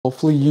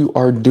Hopefully you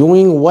are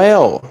doing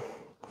well.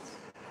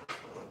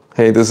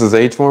 Hey, this is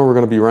H1. We're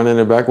going to be running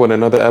it back with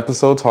another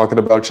episode talking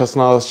about chess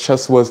knowledge,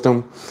 chess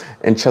wisdom,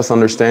 and chess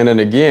understanding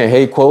again.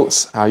 Hey,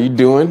 quotes, how you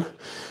doing?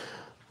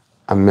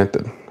 I meant to,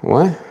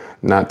 what?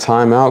 Not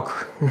timeout.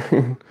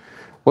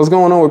 What's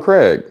going on with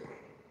Craig?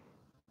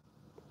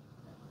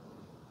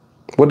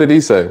 What did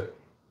he say?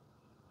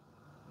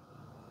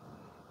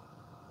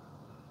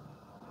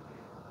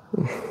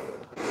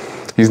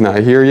 He's not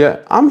here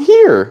yet. I'm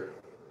here.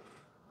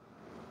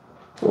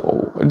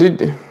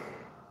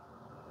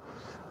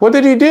 What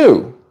did he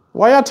do?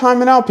 Why y'all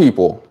timing out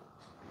people?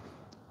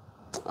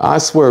 I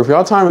swear, if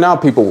y'all timing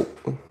out people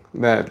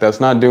that's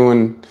not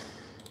doing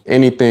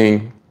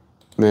anything,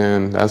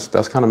 then that's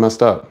kind of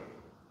messed up.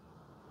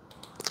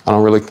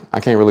 I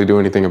can't really do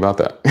anything about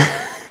that.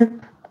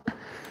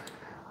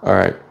 All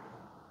right.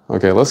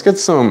 Okay, let's get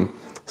some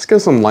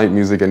light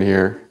music in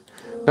here.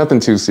 Nothing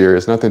too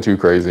serious, nothing too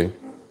crazy.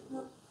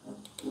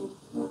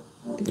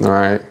 All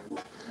right.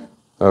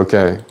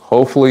 Okay.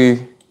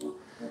 Hopefully.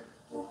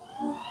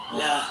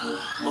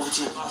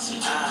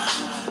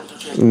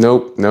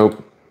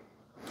 Nope.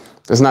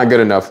 It's not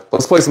good enough.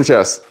 Let's play some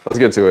chess. Let's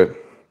get to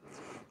it.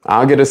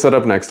 I'll get it set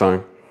up next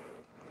time.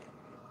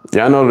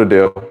 Yeah, I know the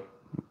deal.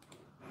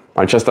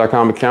 My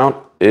chess.com account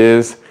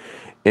is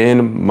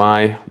in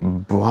my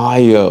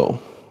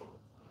bio.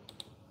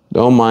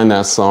 Don't mind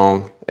that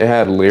song. It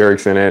had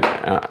lyrics in it.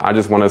 I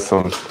just wanted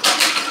some.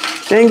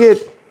 Dang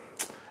it.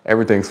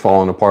 Everything's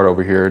falling apart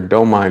over here.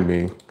 Don't mind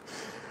me.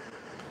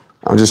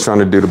 I'm just trying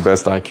to do the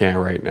best I can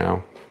right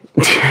now.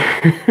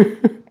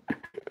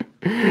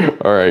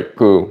 All right,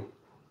 cool.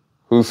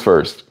 Who's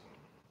first?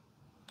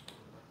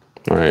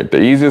 All right,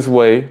 the easiest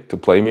way to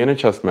play me in a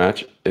chess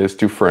match is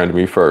to friend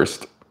me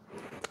first.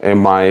 And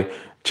my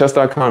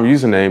chess.com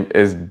username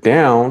is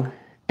down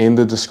in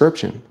the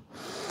description.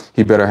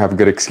 He better have a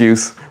good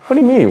excuse. What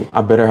do you mean?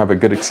 I better have a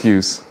good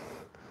excuse.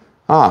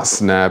 Ah,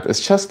 snap. Is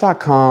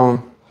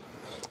chess.com...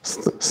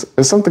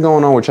 Is something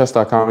going on with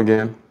chess.com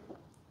again?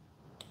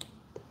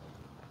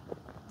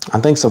 I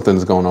think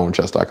something's going on with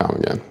chess.com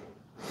again.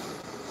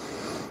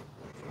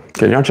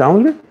 Can y'all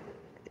challenge me?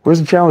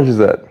 Where's the challenges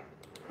at?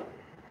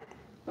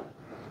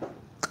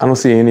 I don't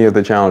see any of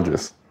the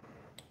challenges.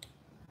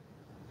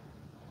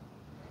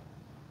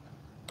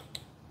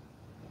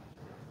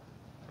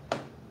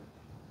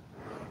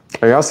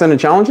 Are y'all sending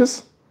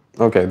challenges?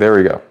 Okay, there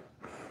we go.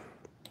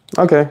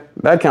 Okay,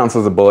 that counts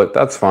as a bullet.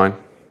 That's fine.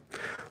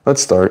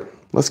 Let's start.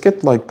 Let's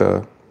get like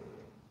the...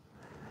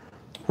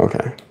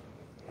 Okay.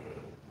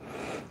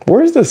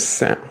 Where's the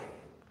sound?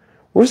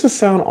 Where's the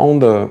sound on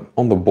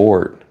the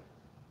board?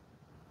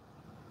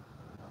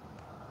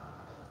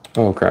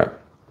 Oh crap.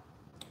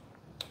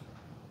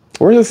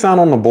 Where's the sound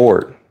on the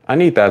board? I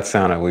need that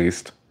sound at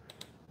least.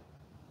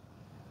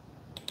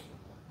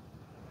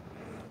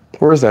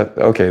 Where's that?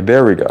 Okay,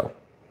 there we go.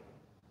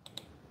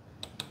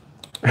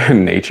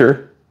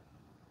 Nature.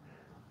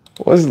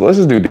 Let's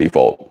just do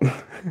default.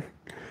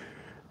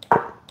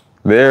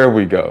 There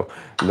we go.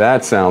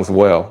 That sounds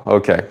well.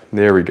 Okay,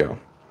 there we go.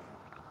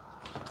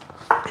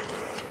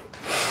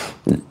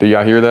 Do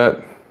y'all hear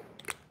that?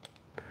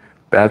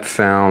 That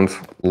sounds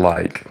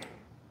like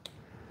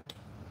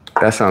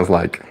I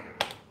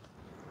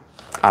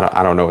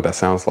don't know what that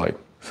sounds like.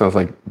 Sounds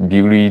like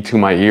beauty to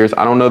my ears.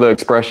 I don't know the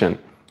expression.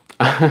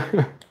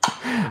 I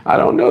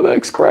don't know the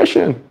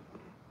expression.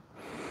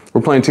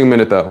 We're playing 2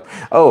 minute though.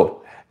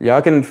 Oh,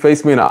 y'all can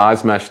face me in an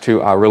odds match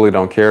too. I really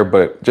don't care,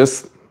 but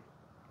just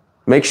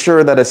make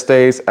sure that it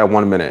stays at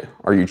 1 minute.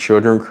 Are you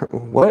children?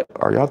 What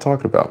are y'all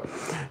talking about?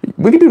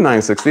 We can do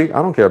 960.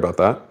 I don't care about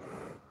that.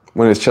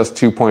 When it's chess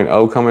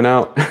 2.0 coming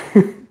out.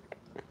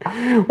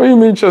 What do you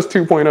mean chess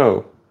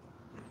 2.0?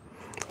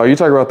 Are you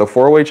talking about the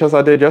 4-way chess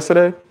I did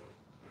yesterday?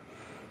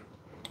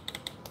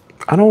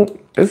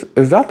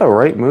 Is that the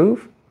right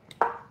move?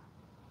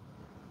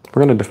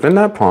 We're gonna defend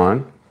that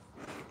pawn.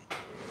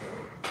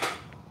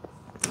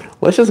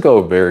 Let's just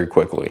go very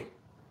quickly.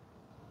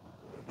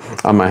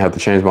 I might have to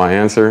change my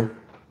answer.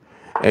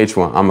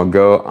 H1, I'm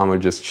gonna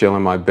just chill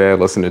in my bed,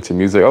 listening to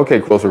music.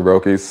 Okay, closer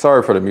brokies.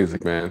 Sorry for the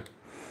music, man.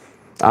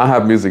 I'll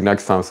have music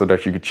next time so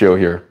that you can chill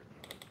here.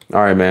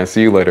 All right, man,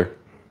 see you later.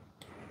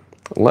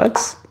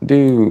 Let's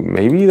do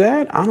maybe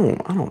that? I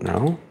don't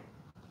know.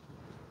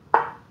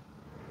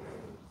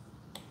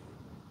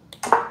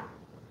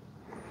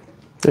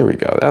 There we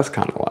go, that's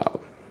kind of loud.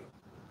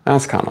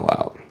 That's kind of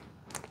loud.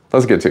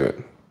 Let's get to it.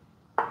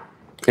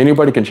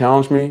 Anybody can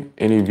challenge me?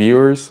 Any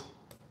viewers?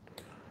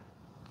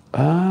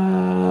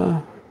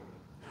 Can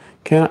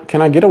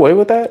I get away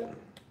with that?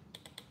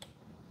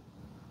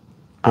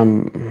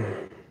 I'm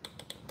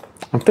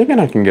thinking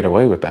I can get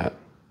away with that.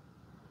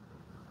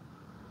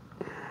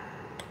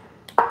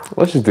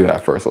 Let's just do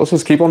that first. Let's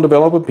just keep on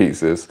developing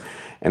pieces.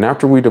 And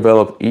after we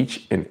develop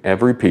each and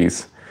every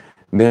piece,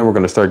 then we're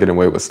gonna start getting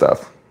away with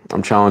stuff.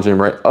 I'm challenging,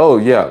 right? Oh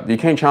yeah, you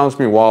can't challenge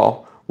me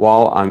while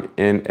I'm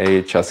in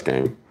a chess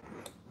game.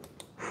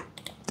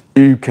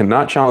 You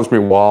cannot challenge me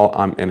while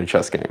I'm in a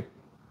chess game.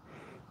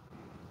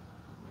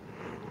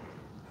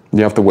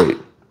 You have to wait.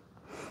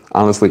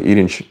 Honestly,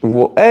 eating.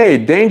 Well, hey,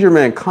 Danger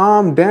Man,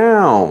 calm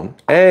down.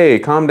 Hey,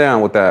 calm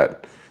down with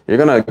that. You're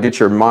gonna get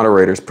your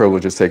moderator's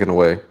privileges taken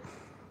away.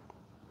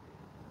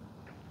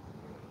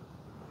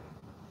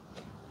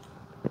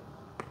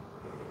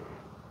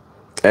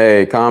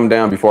 Hey, calm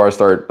down before I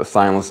start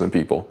silencing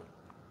people.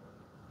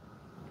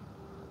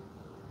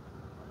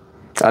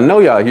 I know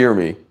y'all hear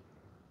me.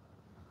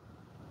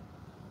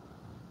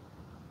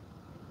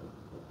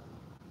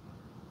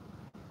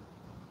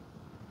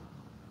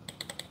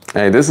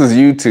 Hey, this is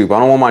YouTube. I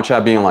don't want my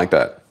chat being like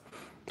that.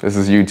 This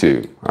is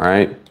YouTube, all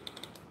right?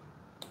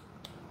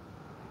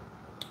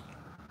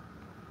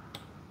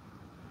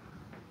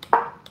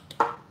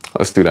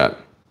 Let's do that.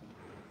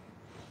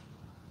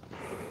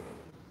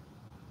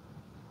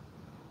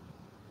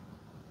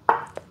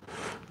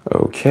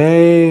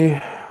 Okay,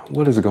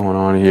 what is going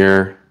on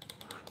here?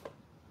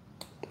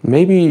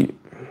 Maybe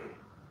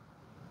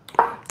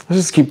let's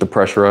just keep the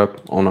pressure up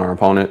on our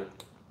opponent.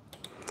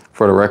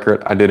 For the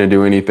record, I didn't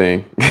do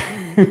anything.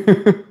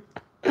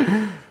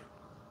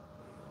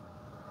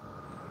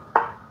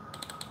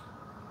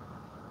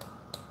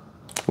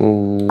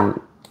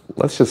 Ooh,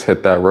 let's just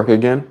hit that rook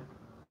again.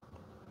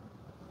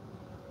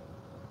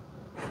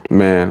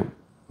 Man,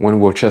 when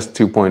will Chess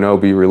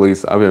 2.0 be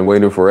released? I've been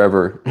waiting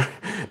forever.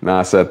 Nah,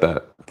 I said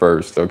that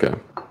first. Okay.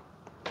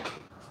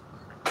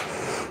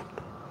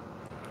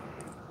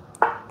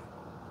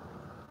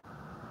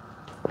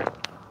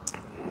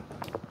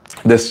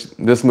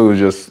 This move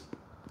just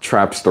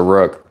traps the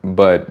rook,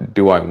 but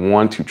do I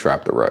want to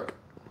trap the rook?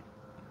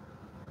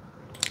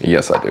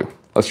 Yes, I do.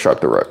 Let's trap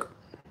the rook.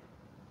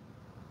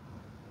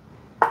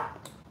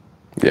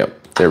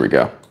 Yep, there we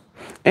go.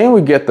 And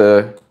we get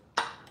to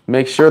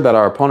make sure that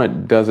our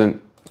opponent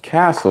doesn't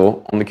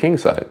castle on the king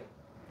side.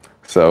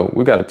 So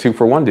we got a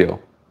 2-for-1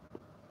 deal.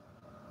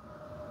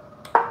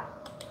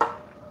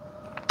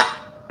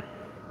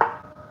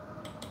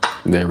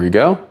 There we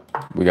go.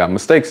 We got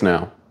mistakes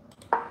now.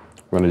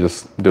 We're gonna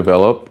just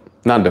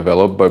not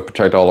develop, but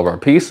protect all of our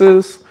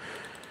pieces.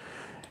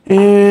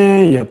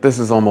 And yep, this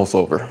is almost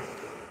over.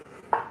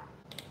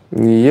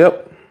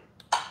 Yep,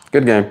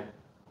 good game.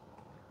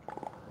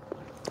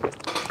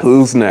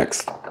 Who's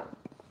next?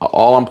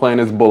 All I'm playing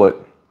is bullet.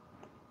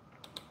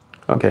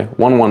 Okay,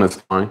 1-1 is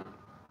fine.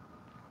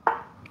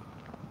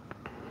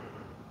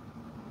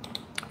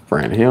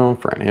 Fran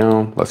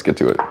him. Let's get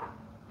to it.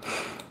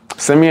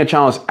 Send me a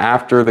challenge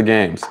after the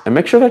games. And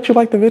make sure that you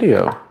like the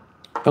video.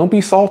 Don't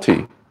be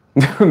salty.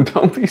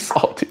 Don't be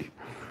salty.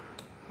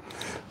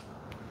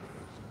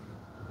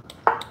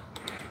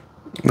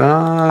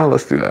 Nah,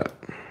 let's do that.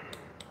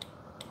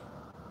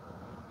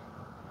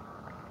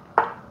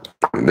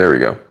 There we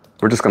go.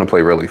 We're just gonna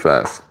play really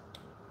fast.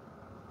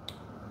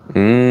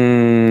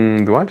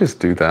 Do I just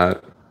do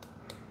that?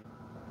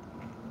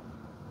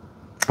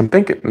 I'm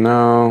thinking,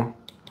 no.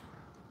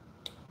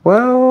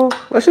 Well,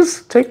 let's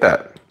just take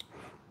that.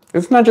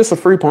 It's not just a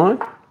free pawn.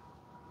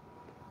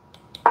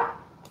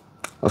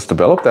 Let's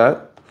develop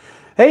that.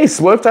 Hey,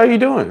 Swift, how you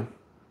doing?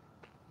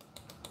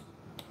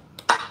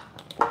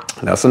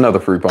 That's another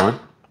free pawn.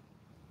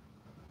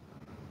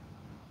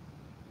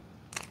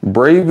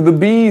 Brave the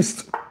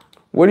beast.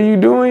 What are you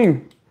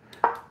doing?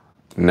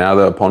 Now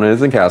the opponent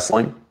isn't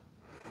castling.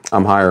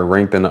 I'm higher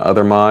ranked than the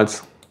other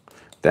mods.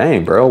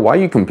 Dang, bro, why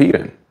are you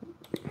competing?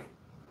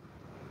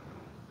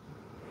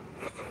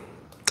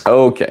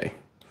 Okay.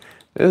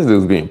 This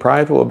dude's being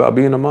prideful about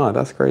being a mod.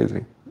 That's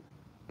crazy.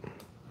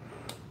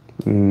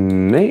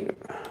 Nate.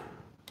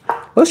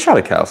 Let's try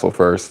to castle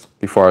first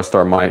before I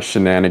start my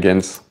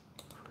shenanigans.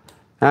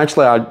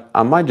 Actually,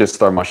 I might just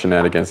start my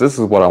shenanigans. This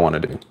is what I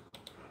want to do.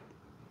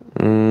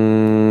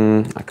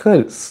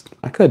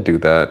 I could do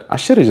that. I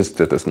should have just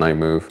did this knight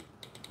move.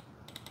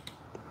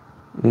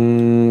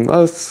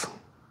 Let's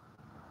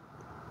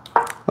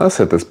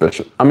hit this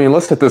bishop. I mean,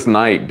 let's hit this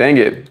knight. Dang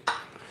it.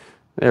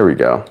 There we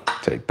go.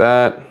 Take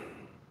that.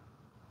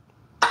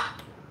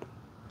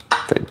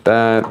 Take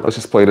that. Let's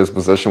just play this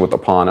position with the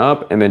pawn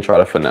up and then try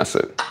to finesse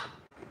it.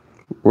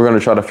 We're going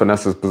to try to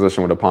finesse this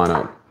position with the pawn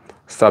up.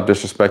 Stop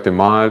disrespecting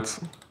mods.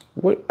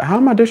 What? How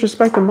am I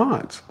disrespecting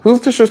mods? Who's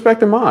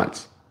disrespecting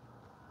mods?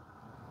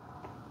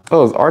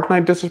 Oh, is Arc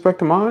Knight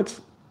disrespecting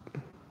mods?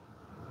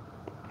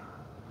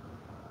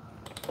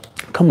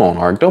 Come on,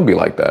 Arc. Don't be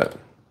like that.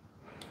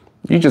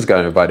 You just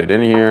got invited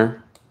in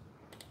here.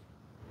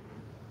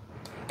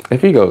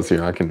 If he goes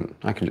here, I can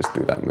just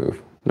do that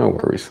move. No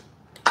worries.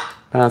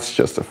 That's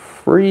just a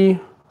free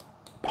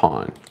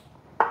pawn.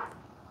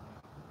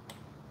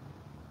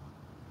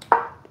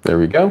 There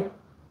we go.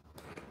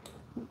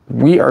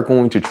 We are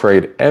going to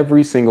trade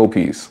every single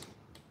piece.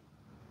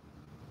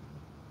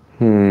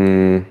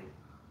 Do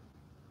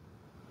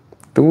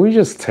we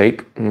just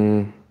take?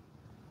 Yeah,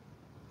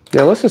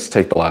 let's just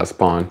take the last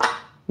pawn.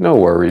 No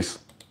worries.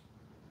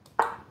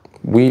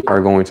 We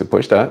are going to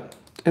push that.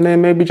 And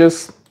then maybe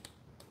just,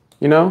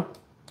 you know.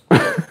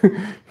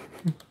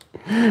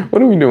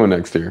 What are we doing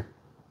next here?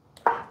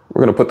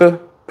 We're going to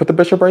put the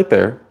bishop right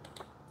there.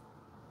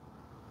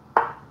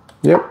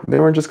 Yep,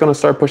 then we're just going to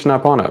start pushing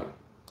that pawn up.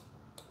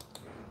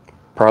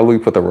 Probably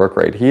put the rook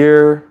right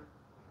here.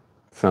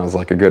 Sounds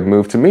like a good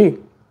move to me.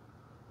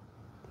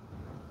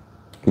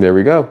 There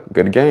we go.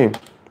 Good game.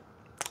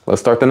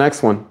 Let's start the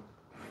next one.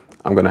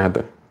 I'm going to have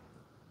to.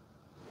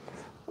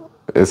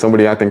 Is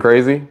somebody acting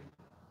crazy?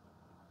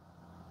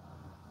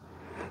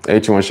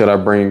 H1, should I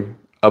bring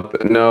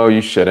up? No,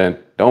 you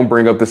shouldn't. Don't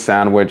bring up the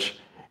sandwich.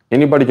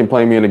 Anybody can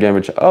play me in a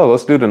game. Oh,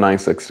 let's do the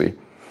 960.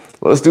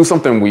 Let's do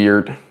something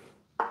weird.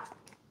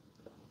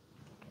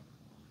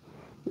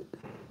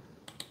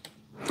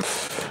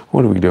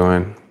 What are we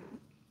doing?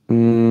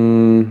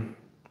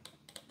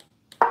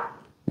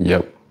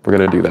 Yep, we're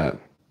going to do that.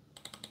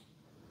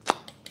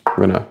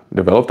 We're going to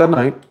develop that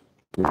knight.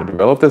 We're going to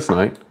develop this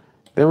knight.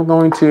 Then we're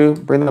going to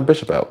bring that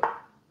bishop out.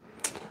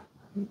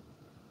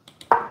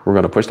 We're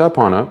going to push that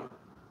pawn up.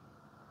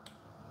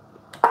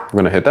 We're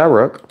going to hit that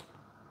rook.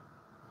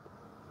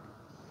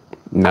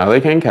 Now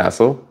they can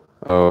castle.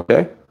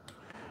 Okay.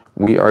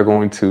 We are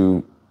going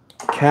to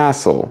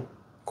castle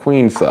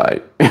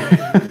queenside.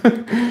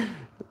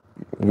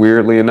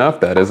 Weirdly enough,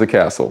 that is a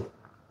castle.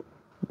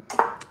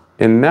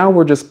 And now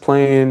we're just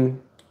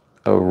playing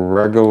a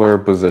regular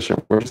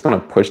position. We're just going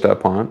to push that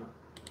pawn.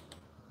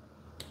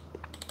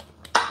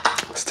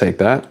 Let's take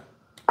that.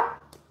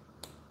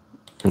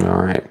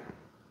 All right.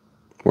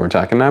 We're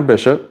attacking that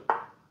bishop.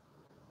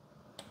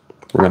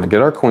 We're going to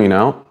get our queen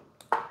out.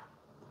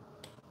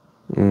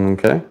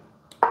 Okay.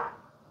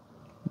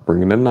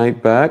 Bringing the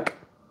knight back.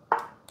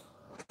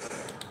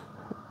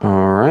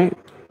 All right.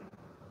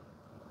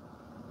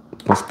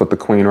 Let's put the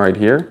queen right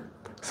here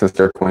since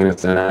their queen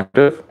is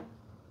inactive.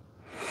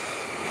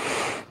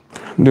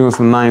 Doing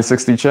some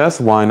 960 chess,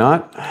 why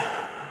not?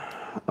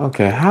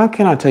 Okay, how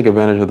can I take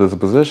advantage of this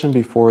position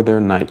before their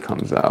knight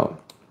comes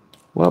out?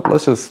 Well,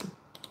 let's just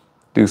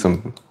do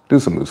some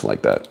moves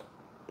like that.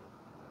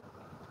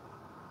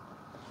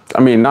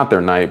 I mean, not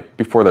their knight,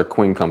 before their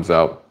queen comes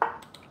out.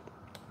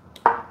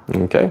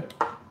 Okay.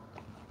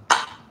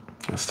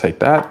 Let's take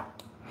that.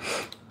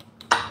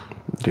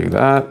 Do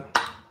that.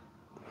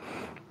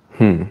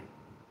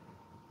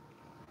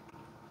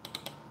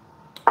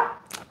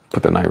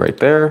 Put the knight right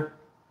there.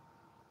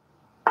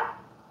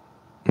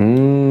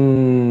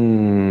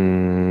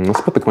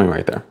 Let's put the queen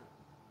right there.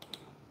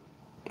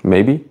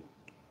 Maybe.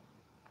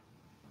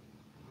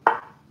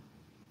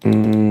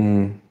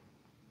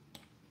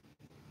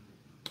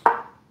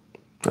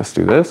 Let's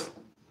do this.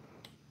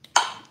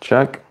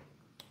 Check.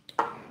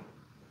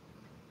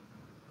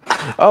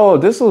 Oh,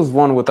 this was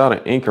one without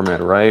an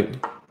increment, right?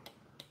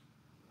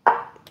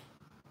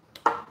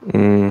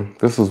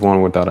 This was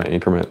one without an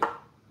increment.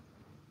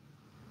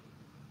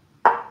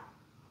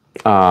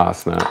 Ah,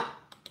 snap.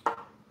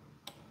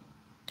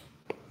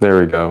 There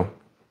we go.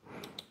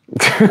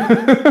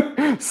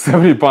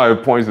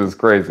 75 points is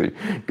crazy.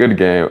 Good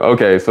game.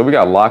 Okay, so we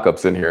got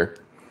lockups in here.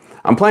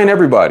 I'm playing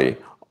everybody.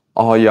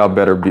 All y'all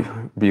better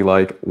be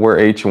like, we're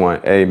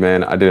H1. Hey,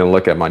 man, I didn't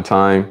look at my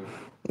time.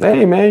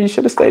 Hey, man, you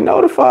should have stayed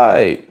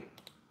notified.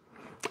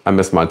 I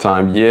missed my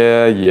time.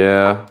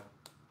 Yeah.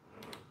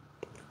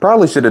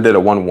 Probably should have did a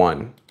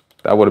 1-1.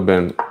 That would have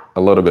been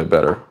a little bit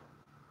better.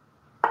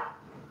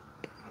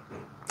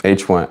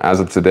 H1, as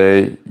of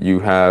today, you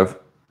have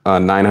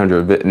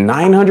 900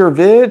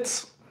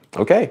 vids?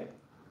 Okay.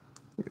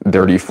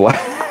 Dirty flag.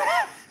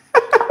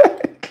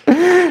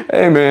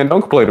 Hey, man, don't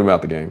complain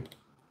about the game.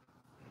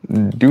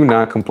 Do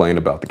not complain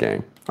about the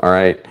game. All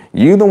right.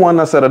 You the one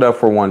that set it up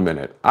for 1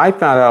 minute. I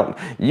found out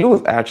you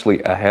was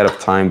actually ahead of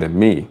time than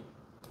me.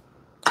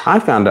 I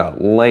found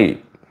out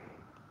late.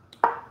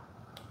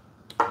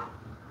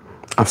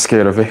 I'm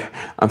scared of it.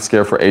 I'm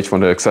scared for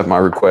H1 to accept my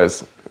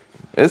request.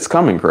 It's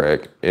coming,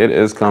 Craig. It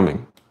is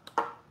coming.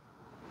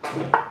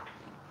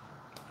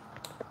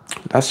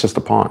 That's just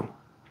a pawn.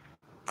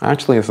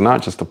 Actually, it's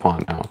not just a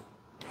pawn now.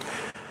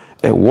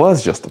 It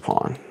was just a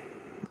pawn.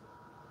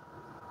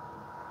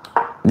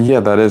 Yeah,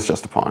 that is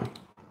just a pawn.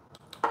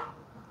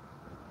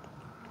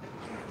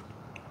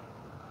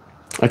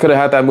 I could have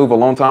had that move a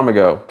long time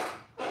ago.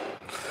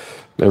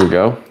 There we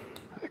go.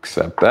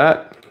 Accept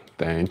that.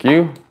 Thank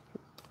you.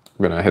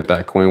 We're going to hit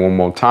that queen one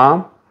more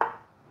time.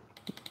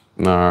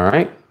 All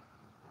right.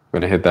 We're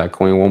going to hit that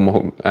queen one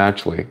more.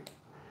 Actually,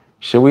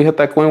 should we hit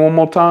that queen one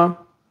more time?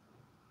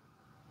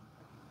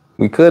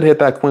 We could hit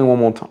that queen one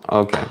more time.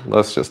 Okay,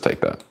 let's just take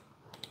that.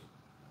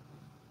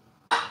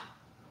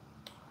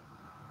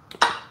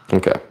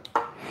 Okay.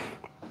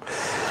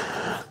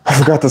 I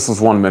forgot this was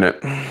 1 minute.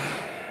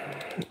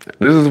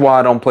 This is why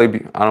I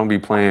don't be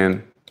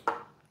playing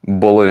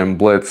Bullet and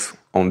Blitz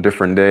on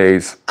different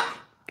days.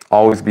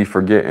 Always be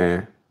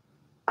forgetting.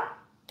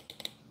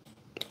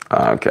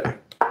 Okay,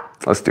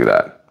 let's do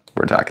that.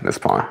 We're attacking this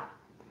pawn.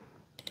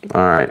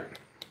 All right.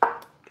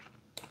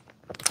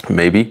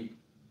 Maybe.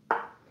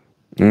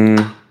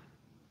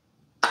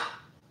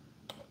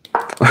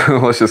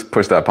 Let's just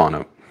push that pawn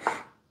up.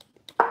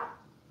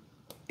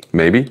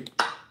 Maybe.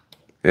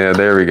 Yeah,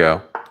 there we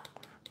go.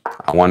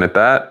 I wanted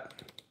that.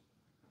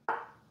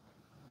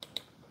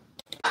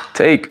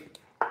 Take.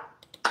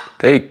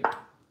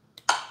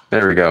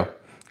 There we go.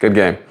 Good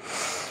game.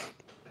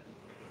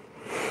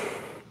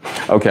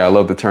 Okay, I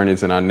love the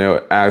tourneys, and I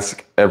know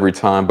ask every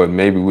time, but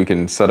maybe we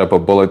can set up a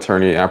bullet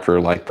tourney after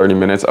like 30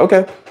 minutes.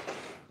 Okay.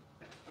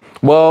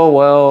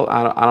 Well,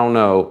 I don't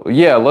know.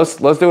 Yeah, let's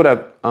do it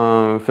at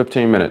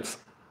 15 minutes.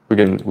 We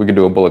can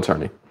do a bullet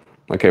tourney.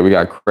 Okay, we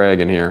got Craig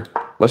in here.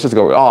 Let's just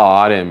go. Oh,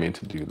 I didn't mean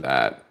to do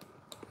that.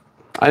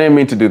 I didn't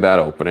mean to do that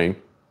opening.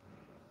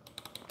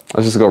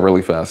 Let's just go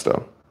really fast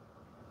though.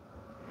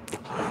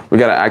 We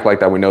gotta act like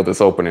that we know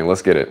this opening.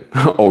 Let's get it.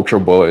 Ultra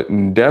bullet.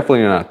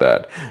 Definitely not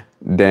that.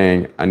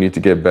 Dang, I need to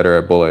get better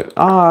at bullet.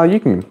 Ah, you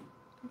can.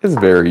 It's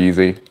very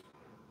easy.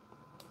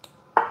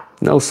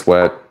 No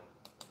sweat.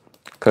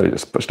 Could have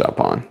just pushed that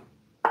pawn.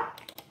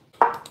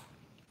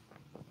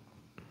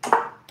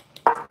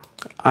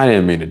 I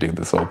didn't mean to do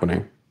this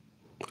opening.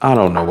 I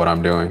don't know what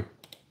I'm doing.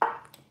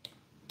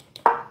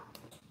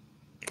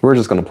 We're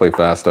just gonna play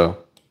fast though.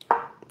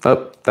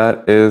 Oh,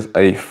 that is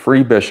a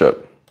free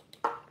bishop.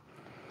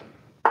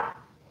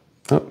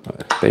 Oh,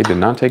 they did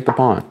not take the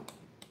pawn.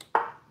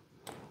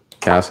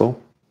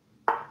 Castle.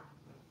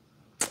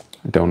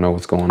 I don't know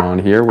what's going on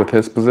here with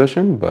his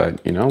position,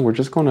 but you know, we're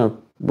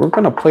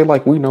gonna play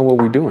like we know what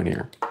we're doing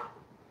here.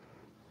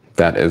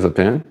 That is a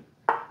pin.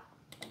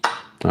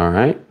 All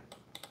right.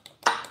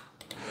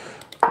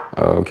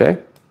 Okay.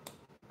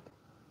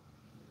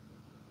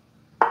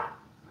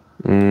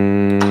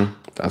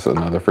 That's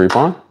another free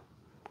pawn.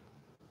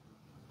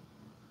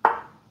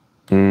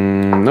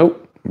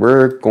 Nope.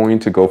 We're going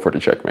to go for the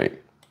checkmate.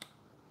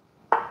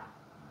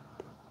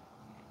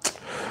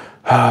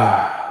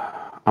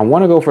 I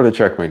want to go for the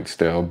checkmate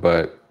still,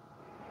 but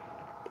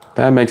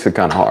that makes it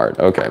kind of hard.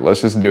 Okay,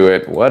 let's just do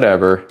it.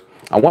 Whatever.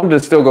 I wanted to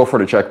still go for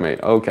the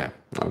checkmate. Okay.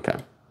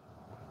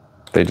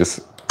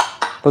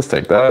 Let's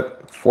take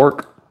that.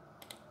 Fork.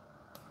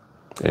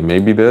 It may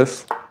be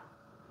this.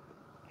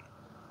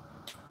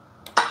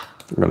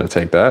 I'm going to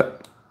take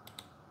that.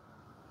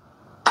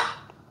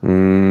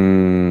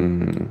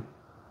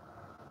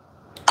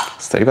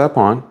 Let's take that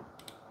pawn.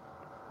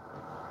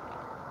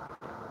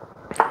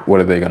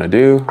 What are they going to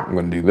do? I'm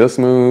going to do this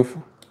move.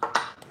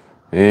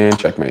 And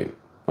checkmate.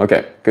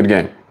 Okay, good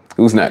game.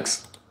 Who's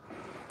next?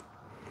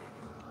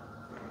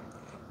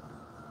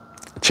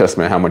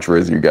 Chessman, how much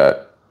riz you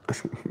got?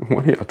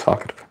 What are y'all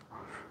talking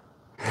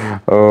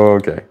about?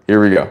 Okay, here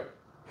we go.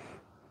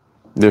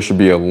 There should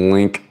be a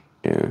link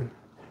in.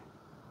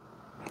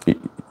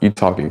 You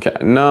talking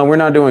cash? No, we're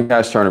not doing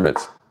cash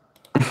tournaments.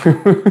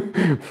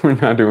 We're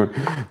not doing.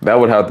 That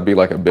would have to be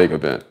like a big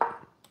event.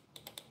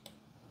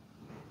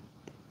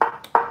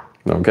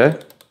 Okay.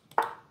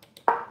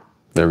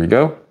 There we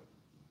go.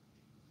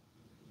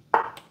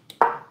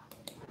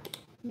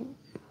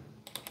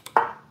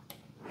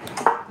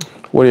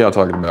 What are y'all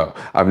talking about?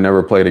 I've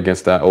never played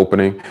against that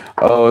opening.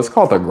 Oh, it's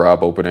called the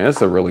grab opening.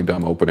 It's a really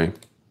dumb opening.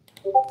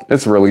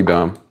 It's really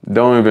dumb.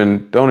 Don't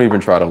even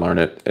try to learn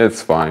it.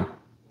 It's fine.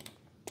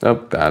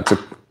 Oh,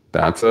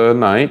 that's a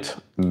knight.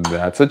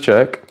 That's a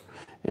check.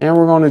 And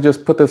we're going to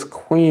just put this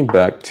queen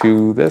back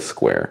to this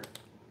square.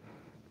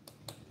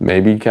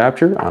 Maybe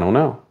capture? I don't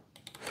know.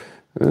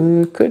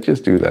 Could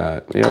just do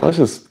that. Yeah, let's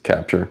just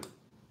capture.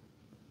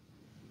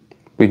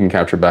 We can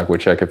capture back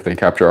with check if they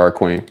capture our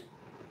queen.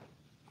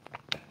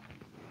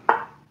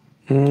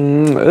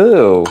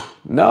 Ew,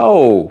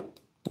 no.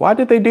 Why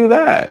did they do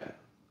that?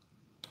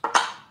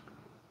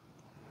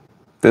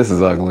 This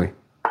is ugly.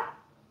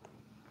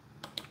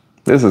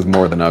 This is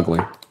more than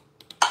ugly.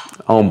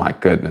 Oh my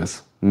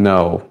goodness.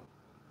 No.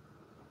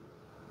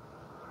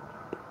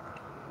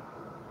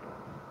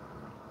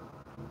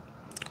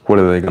 What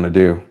are they going to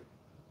do?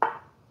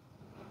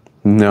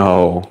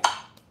 No.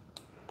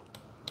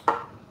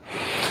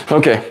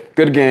 Okay,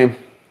 good game.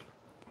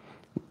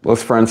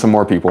 Let's friend some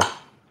more people.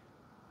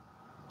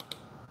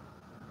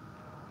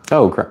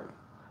 Oh, crap.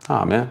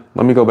 Oh, man.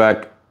 Let me go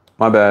back.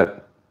 My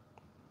bad.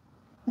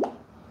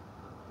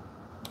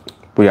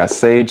 We got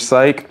Sage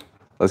Psych.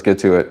 Let's get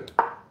to it.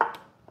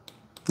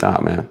 Ah,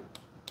 man.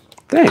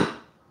 Dang.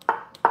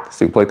 This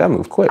dude played that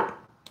move quick.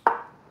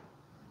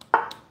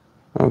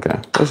 Okay,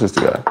 let's just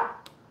do that.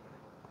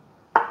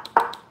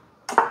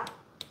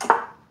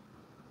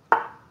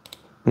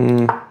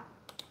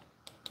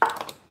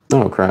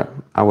 Oh, crap.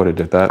 I would have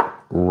did that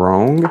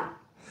wrong.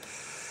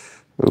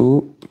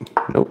 Ooh,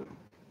 nope.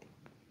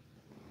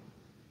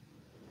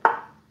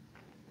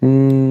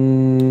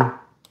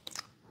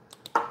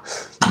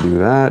 Do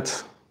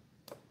that.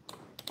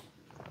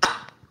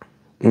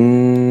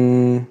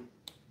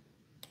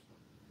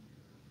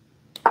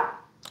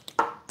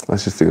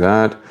 Let's just do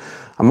that.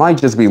 I might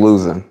just be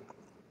losing.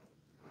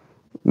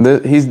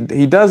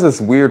 He does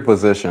this weird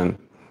position,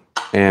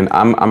 and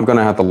I'm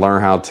gonna have to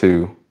learn how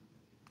to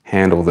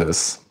handle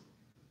this.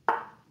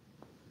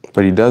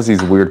 But he does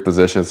these weird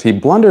positions. He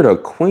blundered a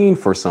queen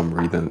for some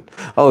reason.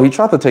 Oh, he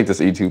tried to take this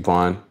e2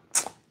 pawn.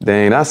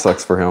 Dang, that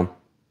sucks for him.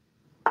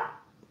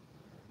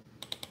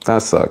 That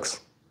sucks.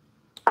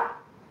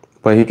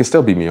 But he can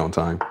still beat me on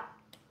time.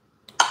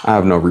 I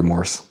have no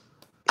remorse.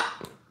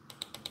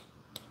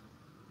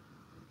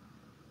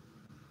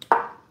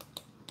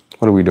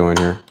 What are we doing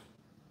here?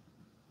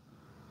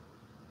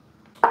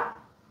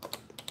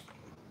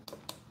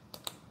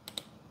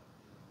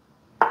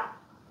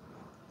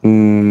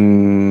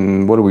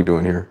 What are we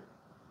doing here?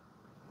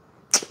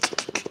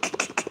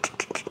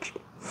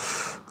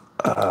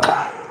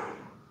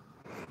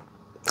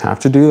 Have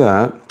to do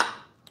that.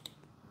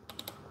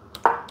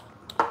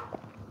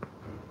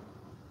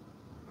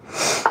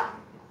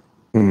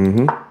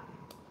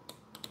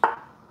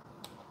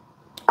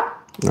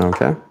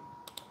 Okay.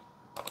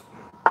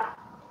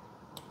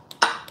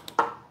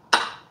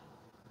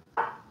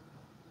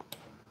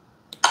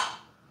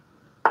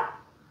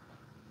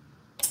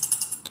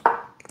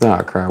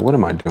 Ah, crap. What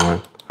am I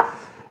doing?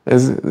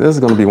 This is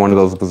going to be one of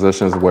those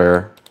positions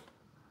where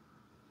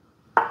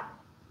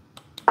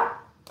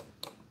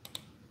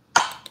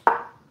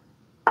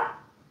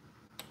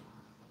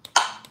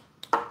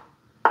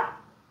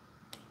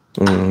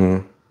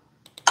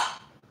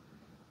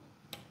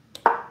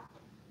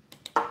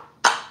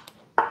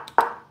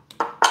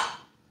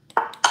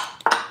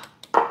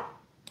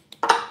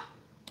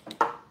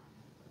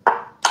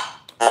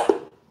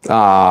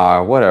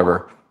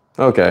whatever.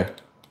 Okay.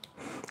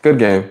 Good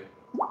game.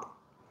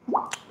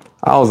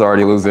 I was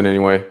already losing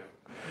anyway.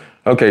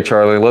 Okay,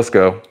 Charlie, let's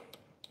go.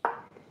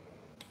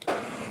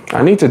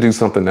 I need to do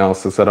something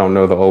else since I don't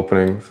know the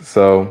opening.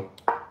 So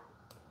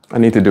I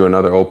need to do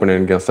another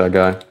opening against that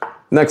guy.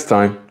 Next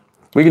time,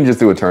 we can just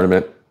do a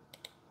tournament.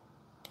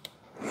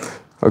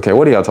 Okay,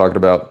 what are y'all talking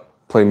about?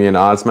 Play me an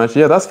odds match?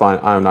 Yeah, that's fine.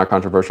 I am not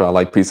controversial. I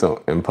like pizza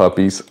and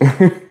puppies.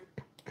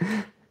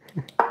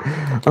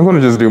 I'm going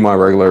to just do my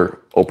regular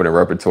opening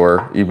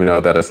repertoire, even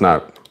though that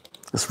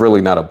it's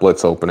really not a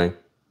blitz opening.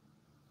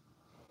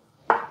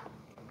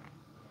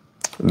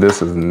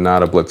 This is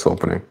not a blitz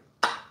opening.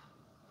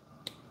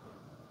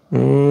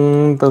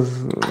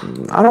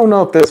 I don't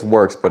know if this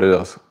works, but it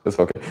does. It's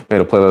okay.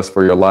 Made a playlist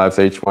for your lives,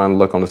 H1.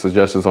 Look on the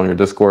suggestions on your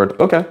Discord.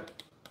 Okay.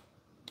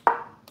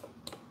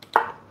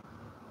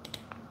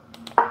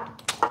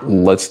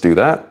 Let's do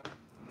that.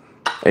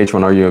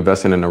 H1, are you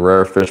investing in the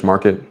rare fish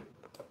market?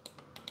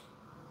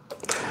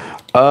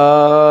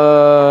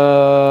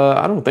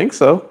 I don't think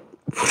so.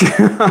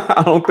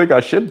 I don't think I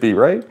should be,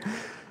 right?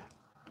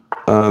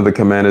 The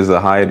command is to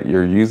hide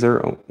your user.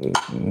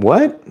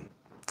 What?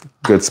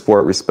 Good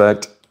sport,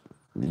 respect.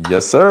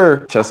 Yes,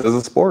 sir. Chess is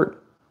a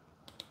sport.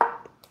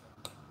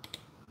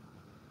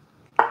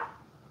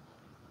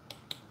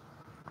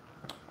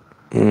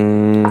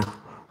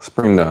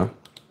 Spring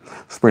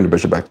the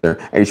bishop back there.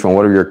 H1,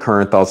 what are your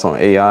current thoughts on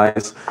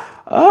AIs?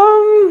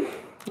 I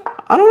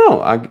don't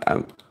know.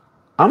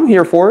 I'm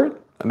here for it.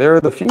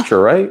 They're the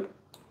future, right?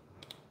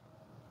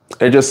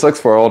 It just sucks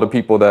for all the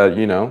people that,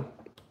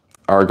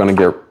 are going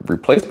to get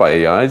replaced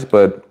by AIs.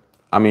 But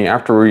I mean,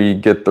 after we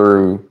get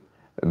through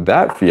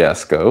that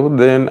fiasco,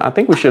 then I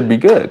think we should be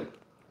good.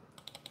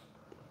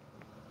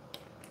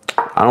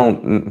 I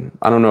don't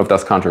know if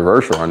that's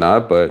controversial or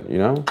not, but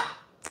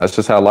that's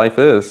just how life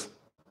is.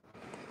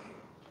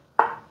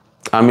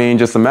 I mean,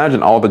 just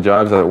imagine all the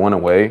jobs that went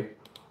away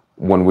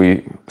when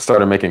we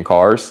started making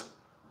cars.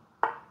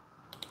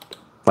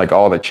 Like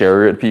all the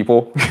chariot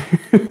people.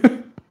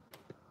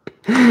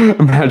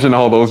 Imagine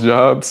all those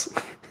jobs.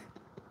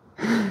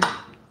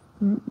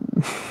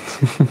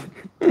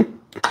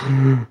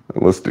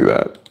 Let's do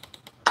that.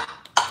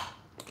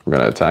 We're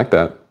going to attack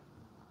that.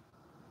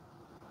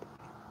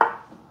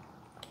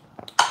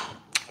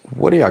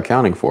 What are y'all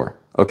counting for?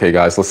 Okay,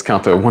 guys, let's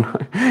count to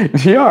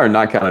 100. Y'all are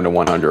not counting to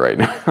 100 right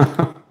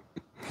now.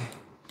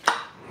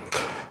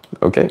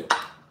 Okay.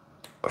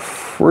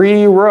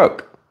 Free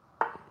rook.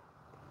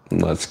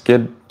 Let's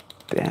get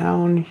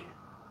down.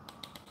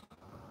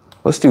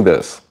 Let's do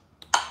this.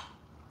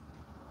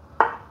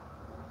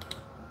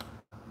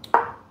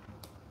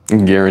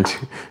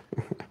 Guarantee.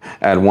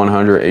 At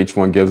 100,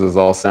 H1 gives us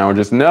all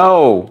sandwiches.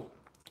 No,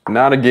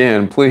 not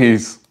again,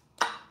 please.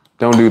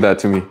 Don't do that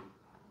to me.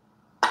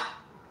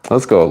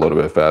 Let's go a little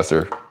bit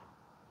faster.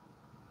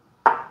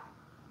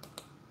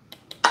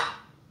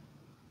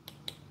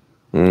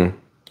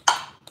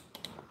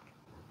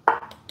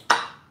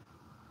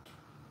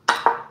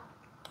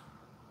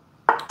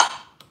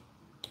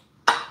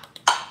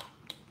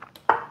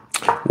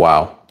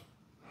 Wow.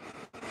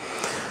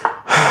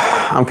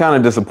 I'm kind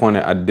of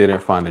disappointed I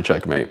didn't find a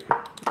checkmate.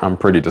 I'm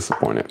pretty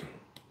disappointed.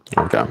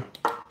 Okay.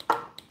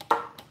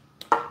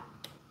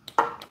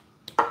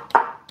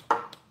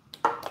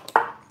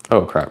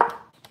 Oh, crap.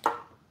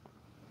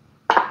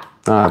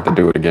 I have to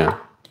do it again.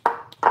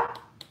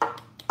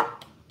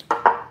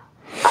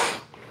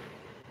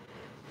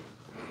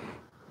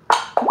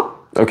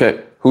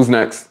 Okay, who's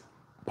next?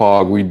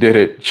 Pog, we did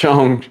it.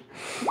 Chung.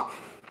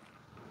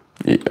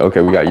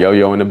 Okay, we got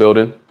Yo-Yo in the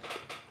building.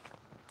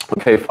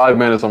 Okay, 5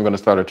 minutes, I'm going to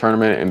start a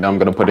tournament, and I'm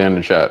going to put it in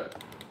the chat.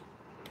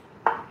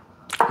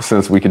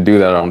 Since we can do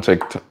that on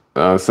TikTok,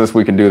 since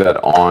we can do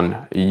that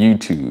on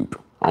YouTube.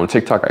 On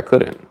TikTok, I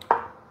couldn't.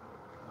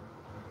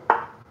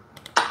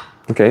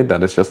 Okay,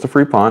 that is just a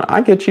free pawn.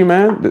 I get you,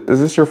 man. Is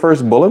this your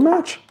first bullet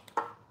match?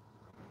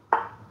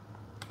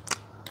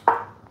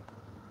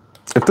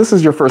 If this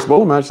is your first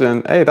bullet match,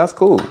 then hey, that's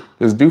cool.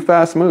 Just do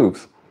fast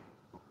moves.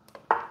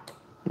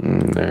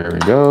 There we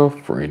go.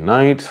 Free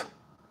knight.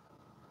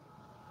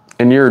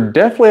 And you're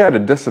definitely at a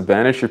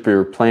disadvantage if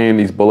you're playing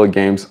these bullet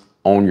games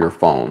on your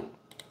phone.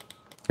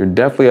 You're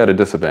definitely at a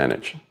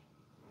disadvantage.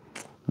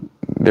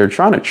 They're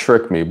trying to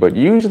trick me, but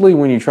usually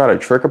when you try to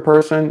trick a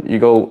person, you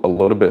go a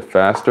little bit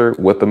faster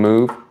with the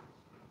move.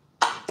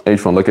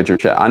 H1, look at your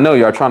chat. I know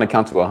y'all trying to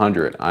count to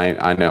 100.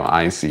 I know,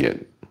 I ain't see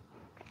it.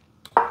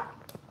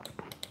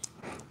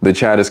 The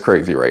chat is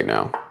crazy right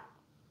now.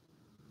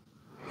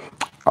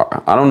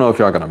 I don't know if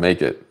y'all gonna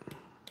make it.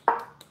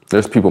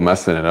 There's people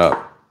messing it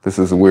up. This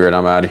is weird,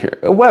 I'm out of here.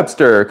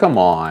 Webster, come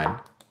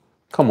on.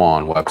 Come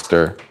on,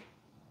 Webster.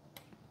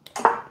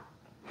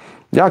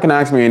 Y'all can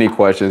ask me any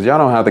questions. Y'all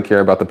don't have to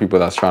care about the people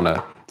that's trying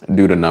to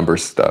do the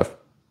numbers stuff.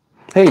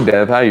 Hey,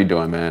 Dev, how you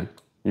doing, man?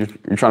 You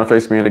trying to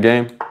face me in the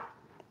game?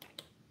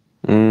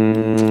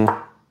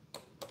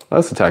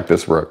 Let's attack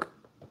this rook.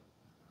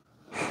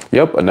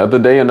 Yep, another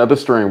day, another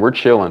stream. We're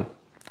chilling.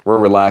 We're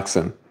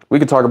relaxing. We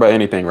can talk about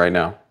anything right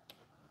now.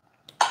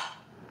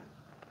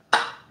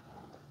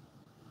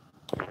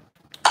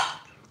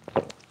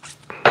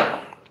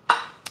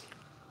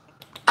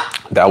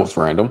 That was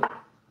random.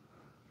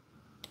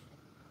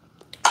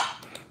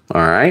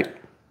 All right.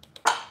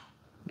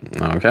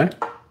 Okay.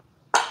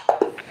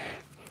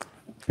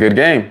 Good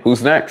game.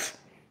 Who's next?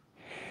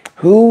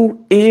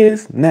 Who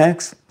is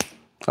next?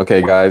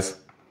 Okay, guys.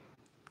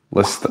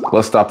 Let's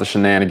stop the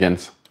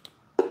shenanigans.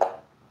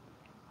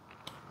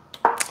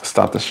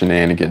 Stop the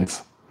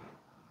shenanigans.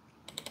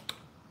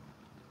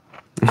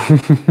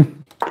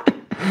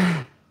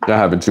 Y'all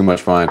having too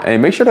much fun. Hey,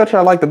 make sure that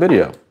y'all like the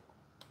video.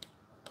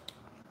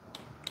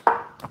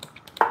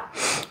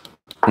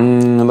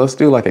 Let's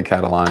do like a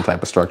Catalan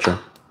type of structure.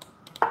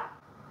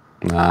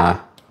 Nah.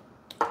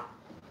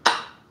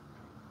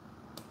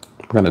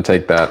 We're gonna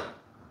take that.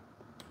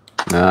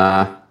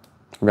 Nah.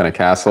 We're gonna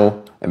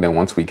castle, and then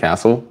once we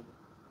castle,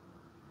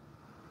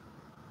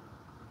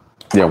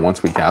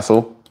 once we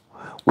castle,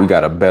 we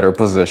got a better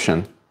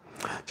position.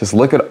 Just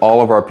look at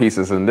all of our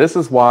pieces, and this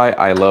is why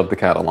I love the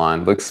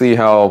Catalan. Look, see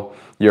how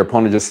your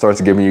opponent just starts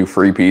giving you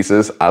free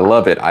pieces. I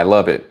love it. I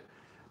love it.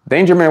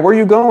 Danger Man, where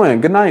you going?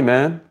 Good night,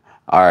 man.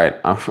 All right.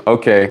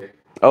 Okay.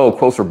 Oh,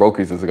 Close for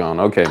Bokies is gone.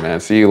 Okay, man.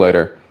 See you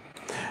later.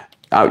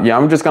 Yeah,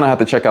 I'm just gonna have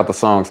to check out the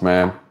songs,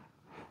 man.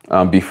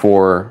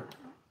 After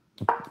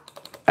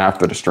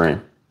the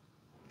stream.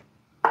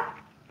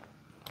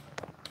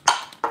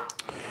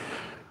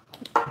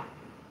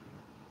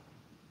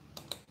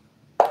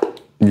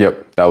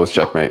 Yep, that was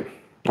checkmate.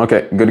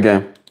 Okay, good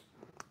game.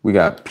 We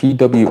got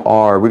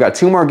PWR. We got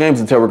 2 more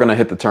games until we're gonna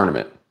hit the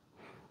tournament.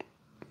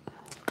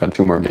 Got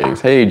 2 more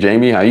games. Hey,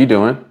 Jamie, how you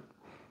doing?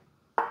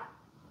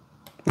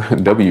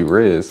 W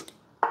Riz.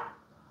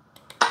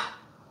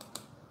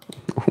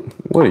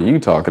 What are you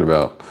talking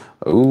about?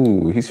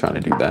 Oh, he's trying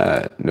to do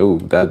that. No,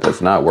 that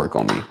does not work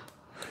on me.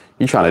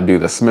 He's trying to do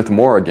the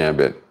Smith-Morra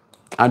gambit.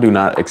 I do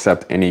not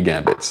accept any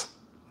gambits.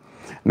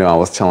 No, I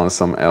was telling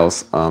someone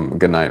else,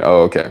 good night.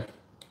 Oh, okay.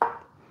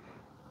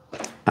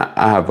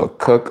 I have a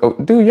cook. Oh,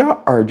 dude,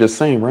 y'all are just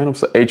saying random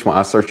stuff. H1,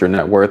 I searched your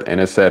net worth and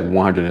it said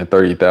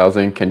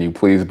 130,000. Can you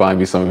please buy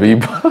me some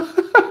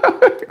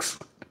V-Bucks?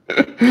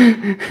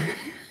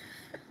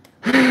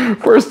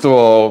 First of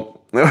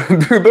all,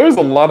 dude, there's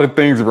a lot of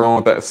things wrong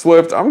with that.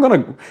 Swift, I'm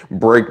going to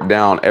break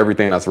down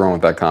everything that's wrong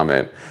with that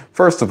comment.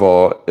 First of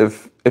all,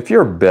 if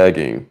you're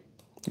begging,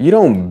 you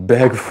don't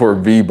beg for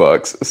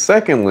V-Bucks.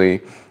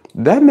 Secondly,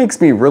 that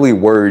makes me really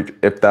worried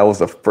if that was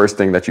the first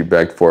thing that you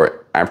begged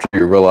for after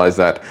you realize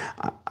that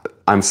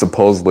I'm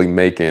supposedly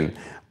making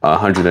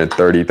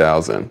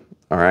 130,000.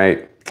 All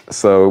right.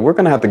 So we're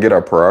going to have to get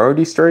our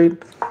priorities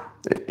straight.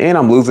 And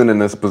I'm losing in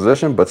this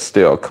position, but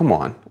still, come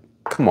on.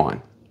 Come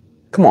on.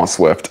 Come on,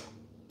 Swift.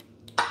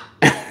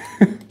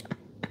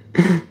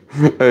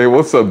 Hey,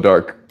 what's up,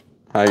 Dark?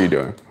 How you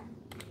doing?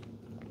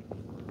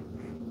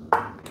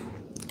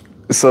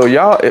 So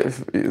y'all,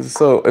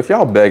 if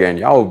y'all begging,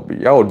 y'all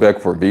would beg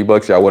for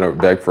V-Bucks. Y'all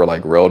wouldn't beg for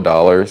like real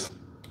dollars.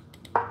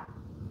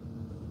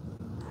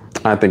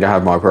 I think I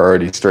have my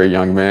priorities straight,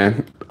 young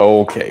man.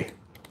 Okay.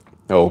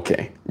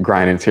 Okay.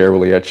 Grinding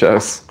terribly at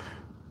chess.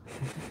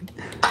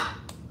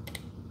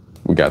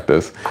 We got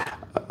this.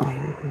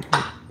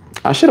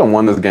 I should have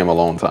won this game a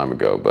long time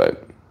ago,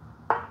 but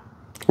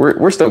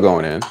we're still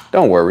going in.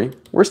 Don't worry.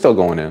 We're still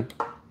going in.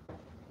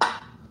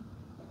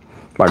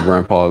 My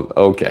grandpa,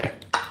 okay.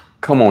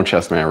 Come on,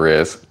 Chessman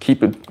Riz.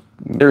 Keep it,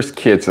 there's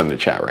kids in the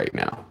chat right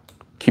now.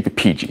 Keep it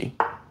PG.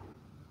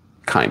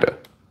 Kinda.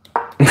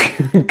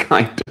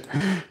 Kinda.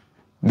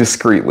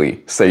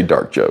 Discreetly say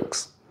dark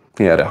jokes.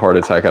 He had a heart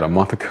attack a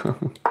month ago.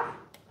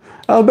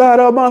 About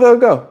a month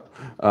ago.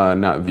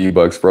 Not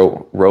V-Bucks,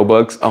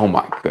 Robux. Oh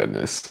my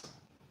goodness.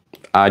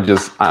 I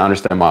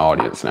understand my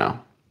audience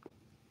now.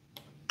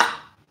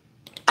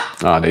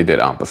 They did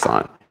en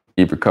passant.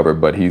 He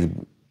recovered, but he's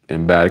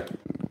in bad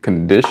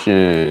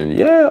condition.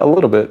 Yeah, a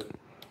little bit.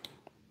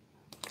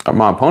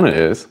 My opponent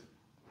is.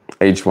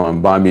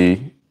 H1, buy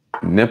me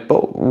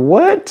nipple.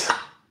 What?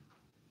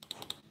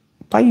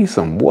 Buy you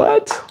some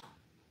what?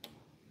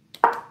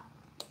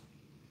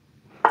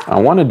 I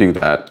want to do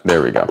that.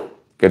 There we go.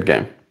 Good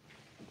game.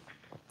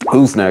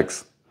 Who's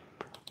next?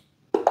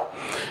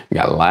 We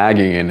got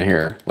lagging in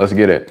here. Let's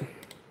get it.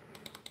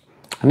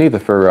 I need to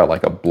figure out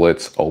like a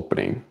blitz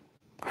opening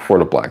for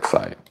the black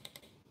side.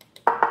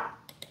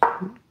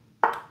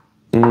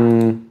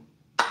 I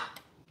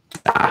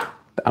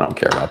don't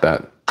care about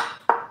that.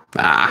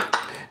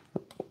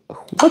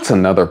 What's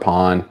another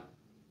pawn?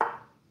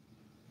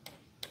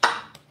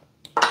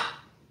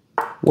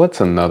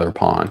 What's another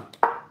pawn?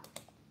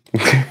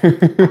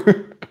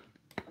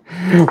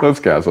 Let's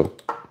castle.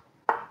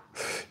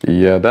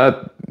 Yeah,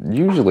 that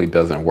usually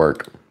doesn't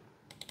work.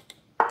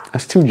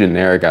 That's too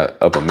generic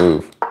of a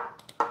move.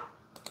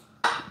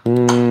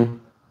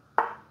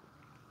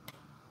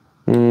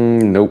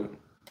 Nope.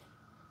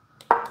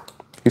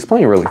 He's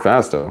playing really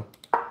fast though.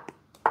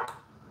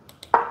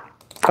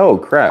 Oh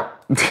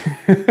crap.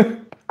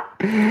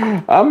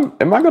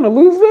 Am I gonna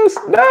lose this?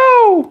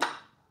 No.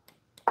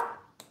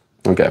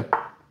 Okay.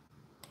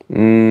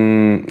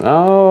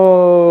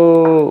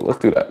 Oh, let's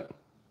do that.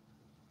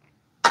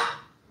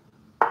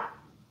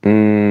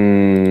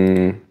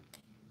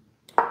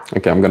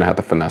 Okay, I'm gonna have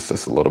to finesse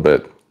this a little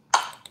bit.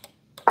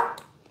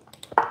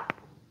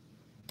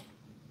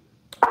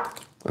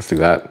 Let's do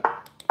that.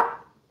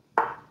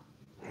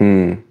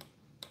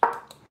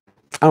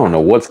 I don't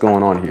know what's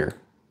going on here.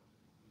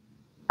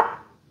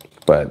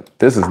 But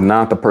this is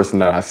not the person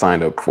that I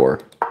signed up for.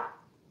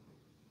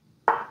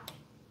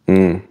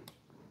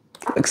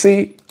 Like,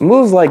 see,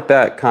 moves like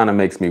that kind of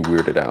makes me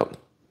weirded out.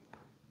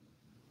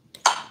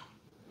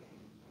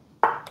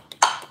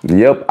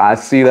 Yep, I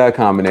see that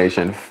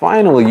combination.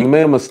 Finally, you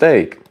made a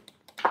mistake.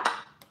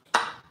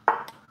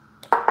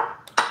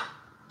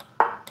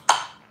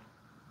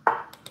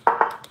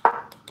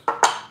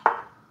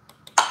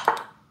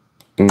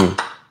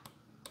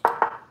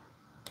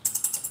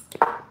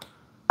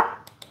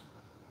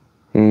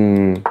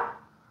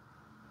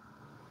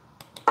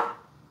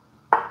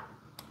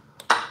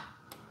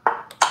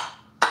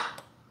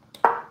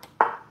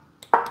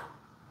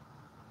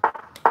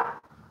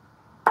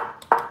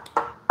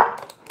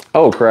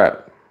 Oh,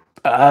 crap.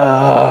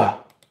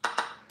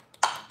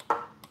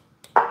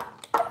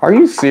 Are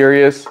you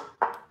serious?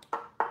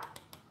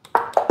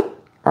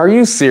 Are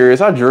you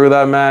serious? I drew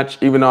that match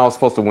even though I was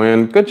supposed to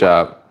win. Good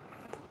job.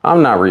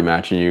 I'm not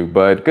rematching you,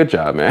 but good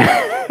job,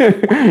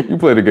 man. You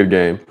played a good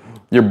game.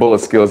 Your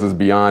bullet skills is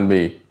beyond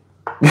me.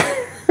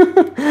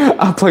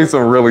 I played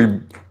some really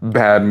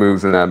bad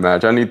moves in that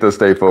match. I need to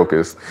stay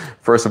focused.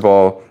 First of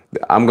all,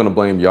 I'm going to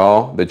blame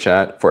y'all, the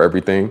chat, for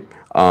everything.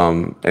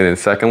 And then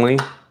secondly,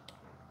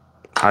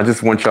 I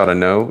just want y'all to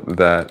know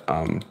that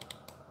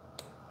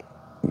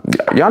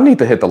y'all need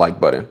to hit the like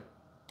button.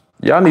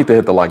 Y'all need to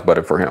hit the like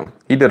button for him.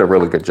 He did a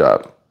really good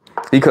job.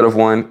 He could have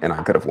won, and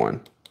I could have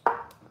won.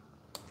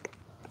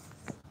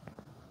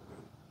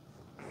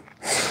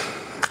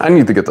 I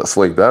need to get to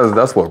sleep.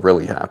 That's what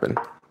really happened.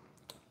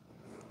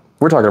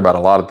 We're talking about a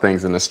lot of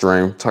things in the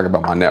stream. Talking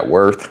about my net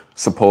worth.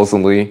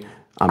 Supposedly,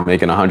 I'm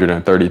making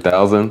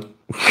 130,000.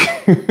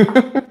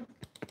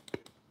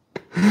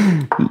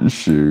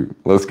 Shoot,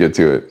 let's get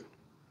to it.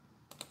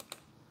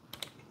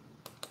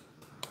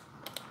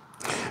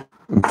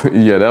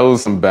 Yeah, that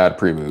was some bad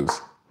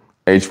pre-moves.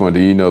 H1, do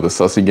you know the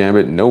Sussy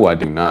Gambit? No, I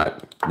do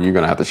not. You're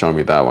gonna have to show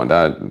me that one.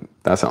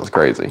 That sounds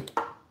crazy.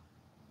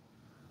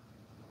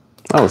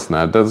 Oh, it's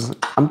not.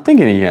 I'm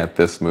thinking he had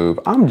this move.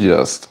 I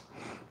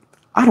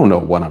don't know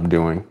what I'm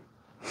doing.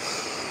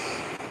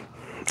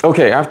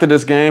 Okay, after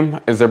this game,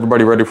 is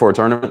everybody ready for a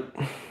tournament?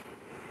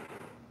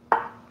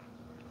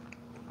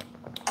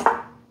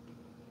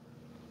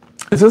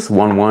 Is this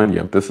 1-1?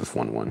 Yep, this is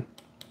 1-1.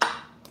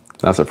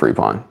 That's a free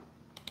pawn.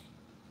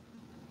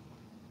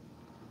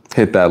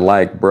 Hit that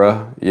like,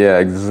 bruh. Yeah,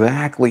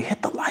 exactly.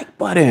 Hit the like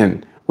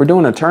button. We're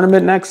doing a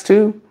tournament next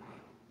too.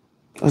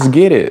 Let's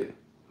get it.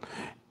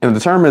 And the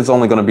tournament is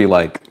only going to be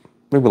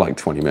maybe like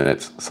 20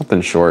 minutes.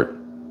 Something short.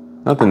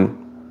 Nothing.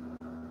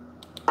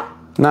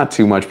 Not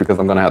too much because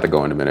I'm going to have to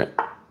go in a minute.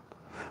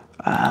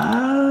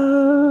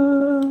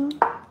 Am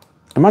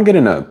I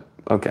getting a...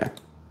 Okay.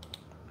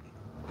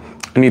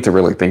 I need to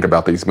really think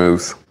about these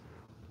moves.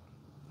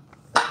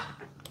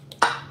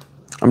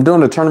 I'm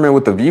doing a tournament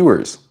with the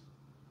viewers.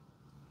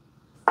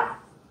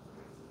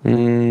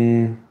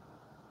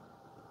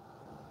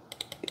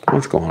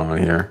 What's going on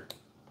here?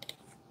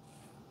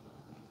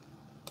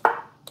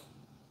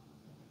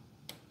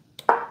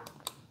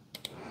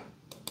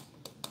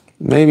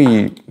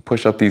 Maybe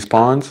push up these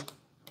pawns.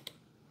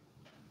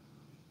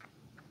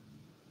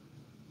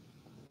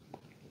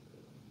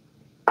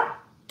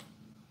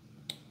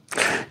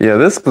 Yeah,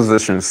 this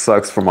position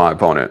sucks for my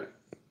opponent.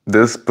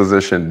 This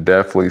position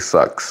definitely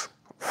sucks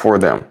for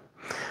them.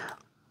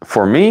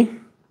 For me,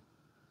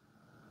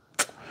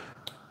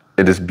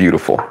 it is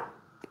beautiful.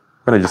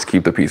 I'm gonna just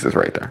keep the pieces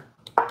right there.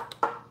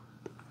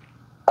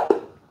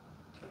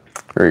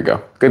 There you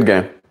go. Good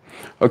game.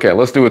 Okay,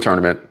 let's do a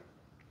tournament.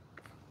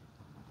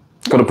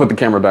 Gonna put the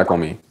camera back on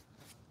me.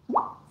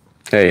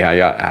 Hey, how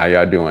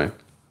y'all doing?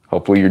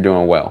 Hopefully you're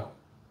doing well.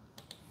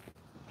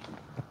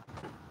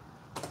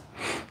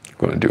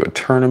 Gonna do a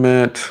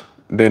tournament.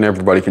 Then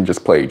everybody can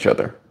just play each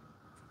other.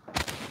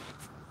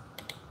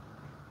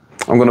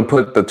 I'm gonna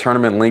put the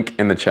tournament link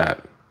in the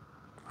chat.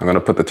 I'm gonna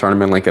put the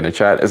tournament link in the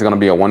chat. It's gonna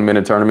be a 1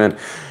 minute tournament.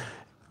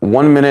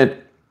 1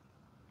 minute,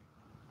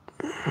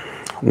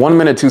 1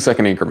 minute, 2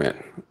 second increment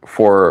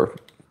for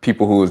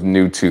people who is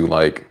new to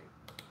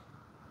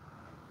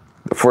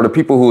for the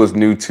people who is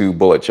new to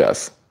bullet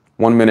chess.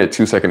 1 minute,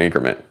 2 second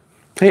increment.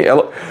 Hey,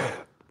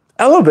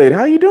 Elevate,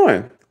 how you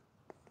doing?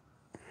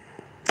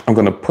 I'm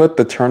gonna put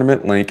the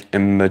tournament link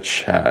in the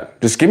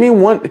chat. Just give me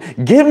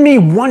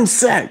one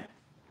sec.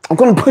 I'm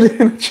gonna put it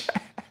in the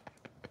chat.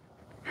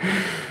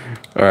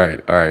 All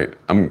right.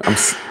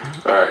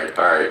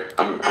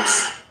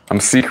 I'm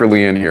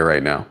secretly in here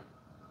right now.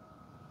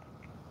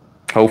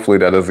 Hopefully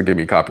that doesn't get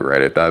me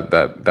copyrighted.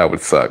 That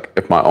would suck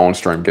if my own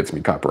stream gets me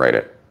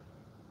copyrighted.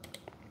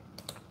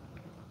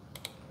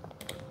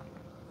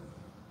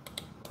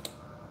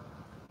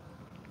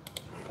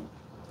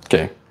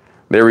 Okay,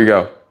 there we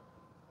go.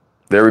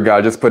 There we go.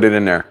 I just put it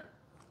in there.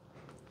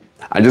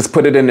 I just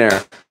put it in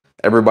there.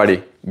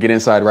 Everybody, get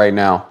inside right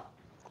now.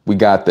 We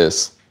got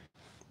this.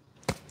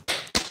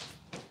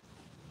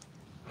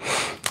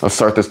 Let's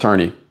start this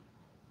tourney.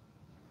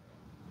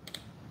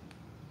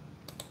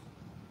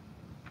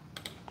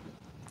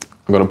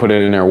 I'm gonna put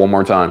it in there one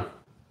more time.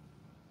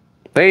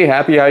 Hey,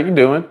 Happy, how you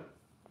doing?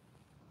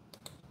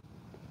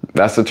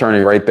 That's the tourney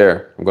right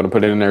there. I'm gonna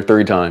put it in there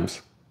 3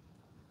 times.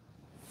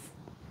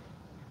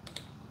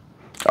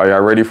 Are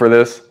y'all ready for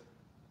this?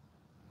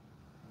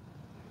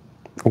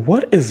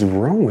 What is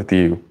wrong with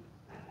you?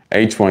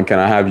 H1, can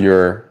I have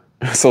your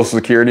social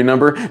security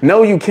number?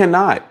 No, you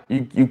cannot.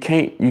 You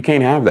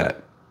can't have that.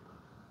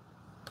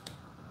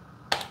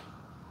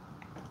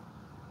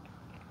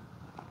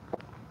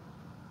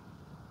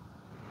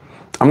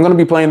 I'm gonna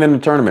be playing in the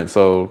tournament,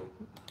 so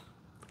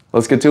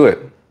let's get to it.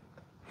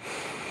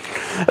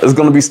 It's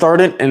gonna be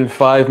started in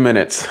 5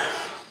 minutes.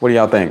 What do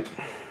y'all think?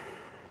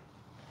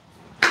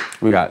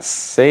 We got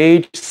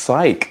Sage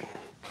Psych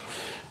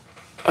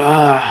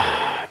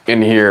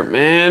in here.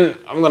 Man,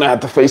 I'm gonna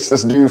have to face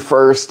this dude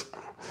first.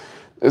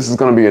 This is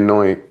gonna be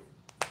annoying.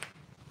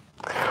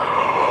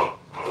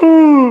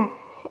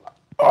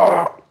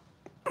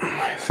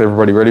 Is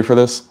everybody ready for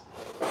this?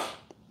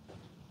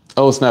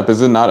 Oh snap,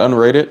 is it not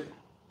unrated?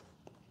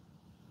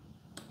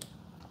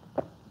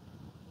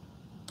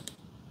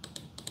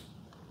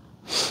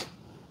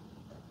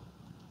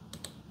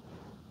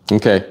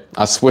 Okay,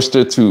 I switched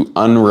it to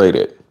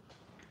unrated.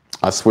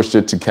 I switched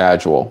it to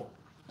casual.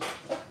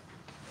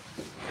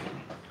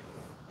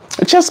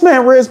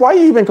 Chessman Riz, why are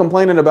you even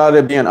complaining about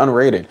it being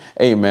unrated?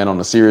 Hey man, on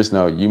a serious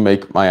note, you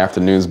make my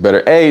afternoons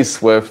better. Hey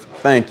Swift,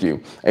 thank you.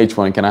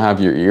 H1, can I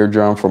have your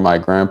eardrum for my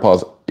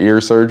grandpa's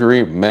ear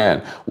surgery?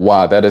 Man,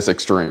 wow, that is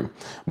extreme.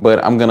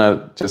 But I'm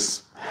gonna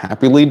just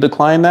happily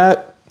decline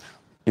that.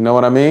 You know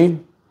what I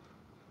mean?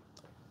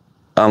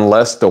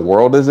 Unless the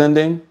world is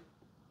ending.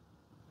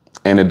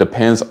 And it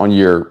depends on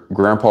your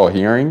grandpa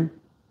hearing.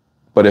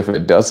 But if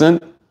it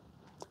doesn't,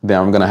 then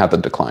I'm gonna have to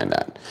decline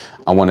that.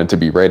 I want it to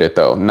be rated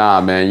though.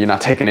 Nah, man, you're not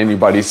taking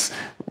anybody's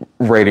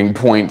rating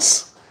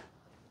points.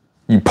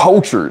 You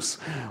poachers.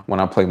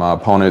 When I play my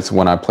opponents,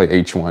 when I play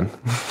H1.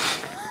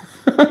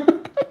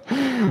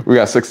 We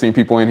got 16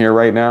 people in here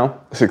right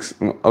now.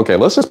 Okay,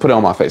 let's just put it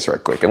on my face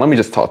right quick. And let me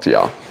just talk to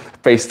y'all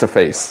face to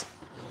face.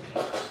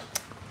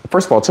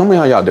 First of all, tell me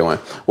how y'all doing.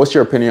 What's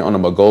your opinion on the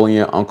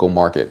Mongolian uncle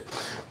market?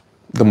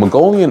 The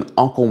Mongolian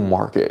uncle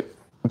market.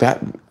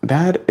 That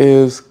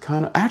is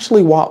kind of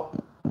actually while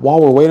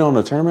we're waiting on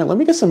the tournament, let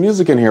me get some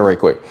music in here right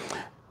quick.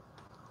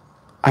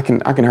 I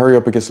can hurry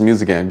up and get some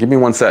music in. Give me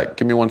 1 sec.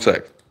 Give me 1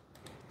 sec.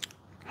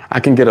 I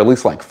can get at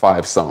least like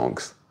 5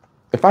 songs.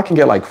 If I can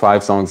get like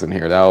 5 songs in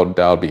here,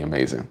 that'll be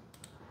amazing.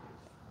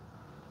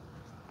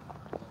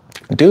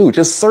 Dude,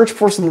 just search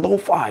for some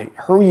lo-fi.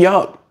 Hurry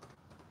up.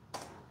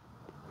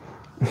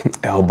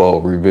 Elbow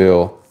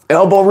reveal.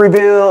 Elbow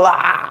reveal.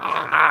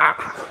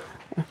 Ah!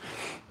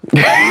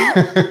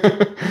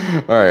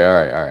 all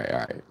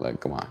right. Like,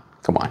 come on.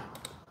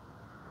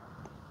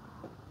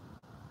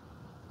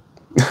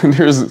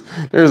 there's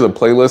a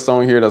playlist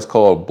on here that's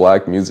called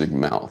Black Music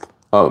Month.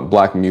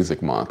 Black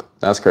Music Month.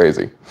 That's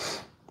crazy.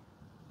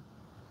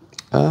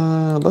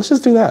 Let's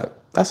just do that.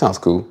 That sounds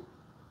cool.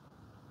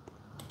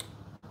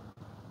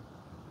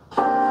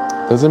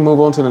 Does it move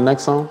on to the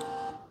next song?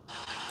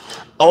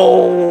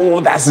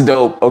 Oh, that's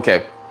dope.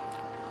 Okay,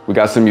 we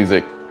got some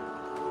music.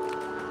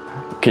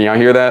 Can y'all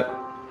hear that?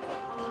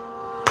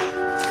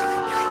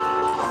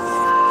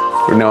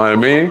 You know what I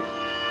mean?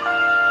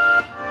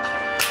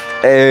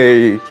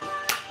 Hey.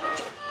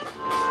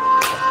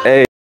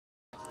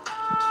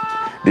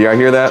 Do y'all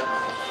hear that?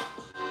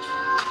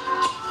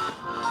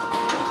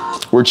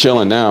 We're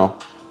chilling now.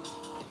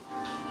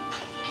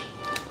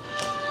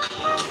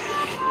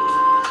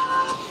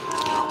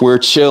 We're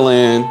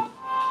chilling.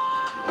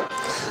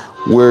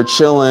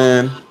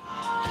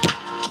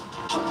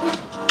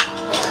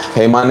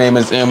 Hey, my name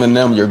is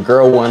Eminem. Your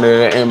girl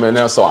wanted an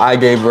Eminem, so I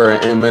gave her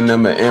an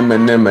Eminem,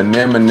 an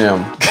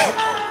Eminem.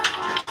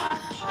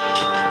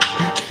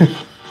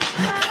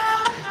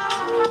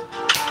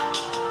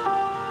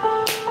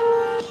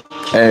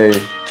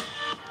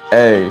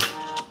 Hey.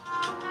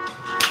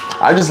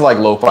 I just like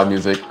lo-fi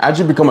music. As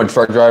you become a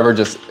truck driver,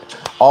 just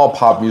all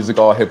pop music,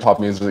 all hip hop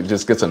music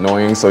just gets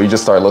annoying. So you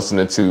just start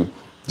listening to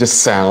just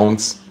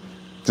sounds.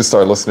 Just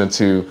start listening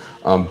to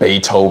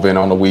Beethoven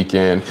on the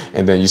weekend,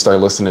 and then you start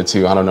listening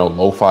to, I don't know,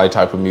 lo-fi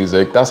type of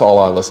music. That's all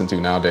I listen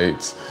to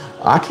nowadays.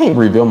 I can't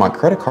reveal my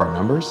credit card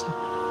numbers.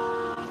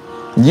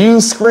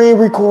 Use screen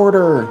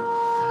recorder.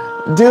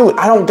 Dude,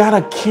 I don't got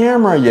a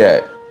camera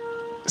yet.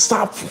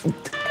 Stop.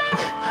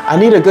 I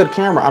need a good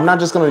camera. I'm not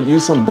just gonna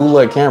use some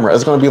bootleg camera.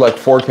 It's gonna be like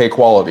 4K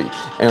quality,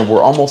 and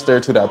we're almost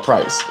there to that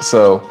price.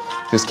 So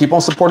just keep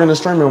on supporting the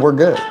stream and we're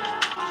good.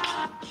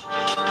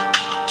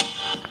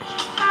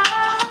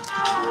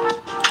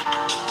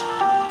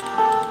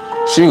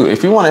 Shoot,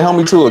 if you want to help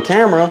me to a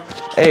camera,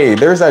 hey,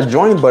 there's that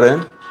join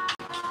button.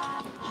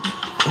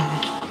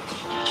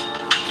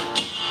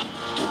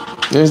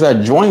 There's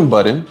that join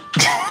button.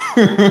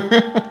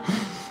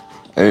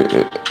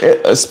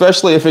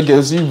 Especially if it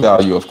gives you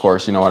value, of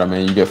course, you know what I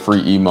mean? You get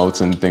free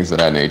emotes and things of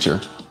that nature,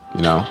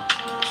 you know?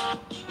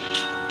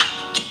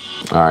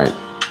 All right,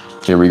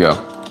 here we go.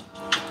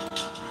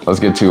 Let's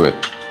get to it.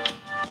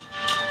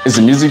 Is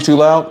the music too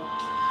loud?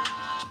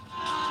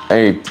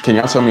 Hey, can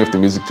y'all tell me if the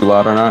music too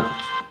loud or not?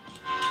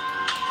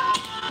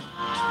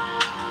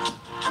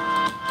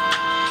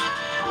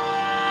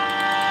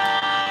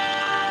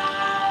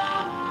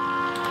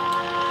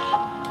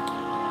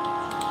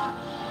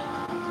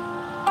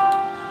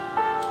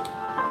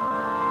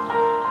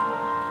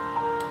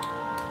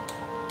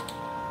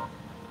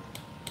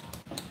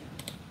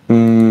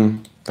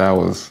 That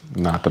was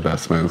not the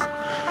best move.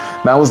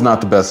 That was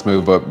not the best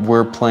move, but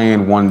we're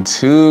playing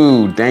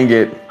 1-2. Dang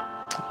it.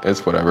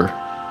 It's whatever.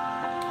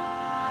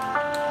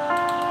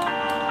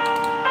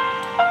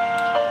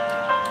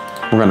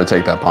 We're gonna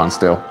take that pawn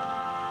still.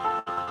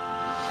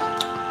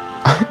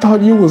 I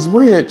thought you was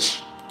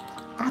rich.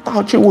 I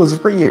thought you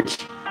was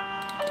rich.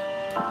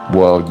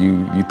 Well,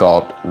 you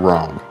thought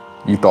wrong.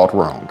 You thought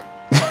wrong.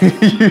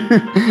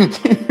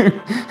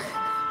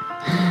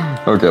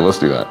 Okay, let's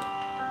do that.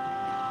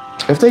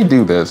 If they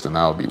do this, then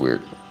that would be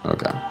weird.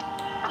 Okay.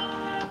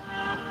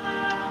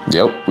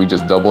 Yep, we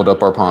just doubled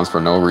up our pawns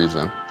for no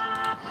reason.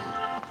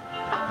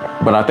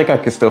 But I think I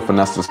can still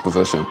finesse this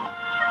position.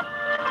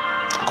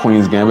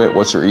 Queen's Gambit,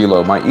 what's your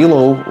elo? My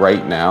elo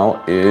right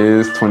now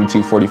is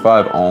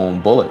 2245 on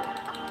bullet.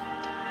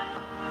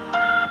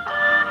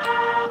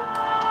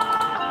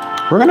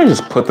 We're gonna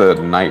just put the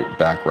knight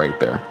back right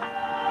there.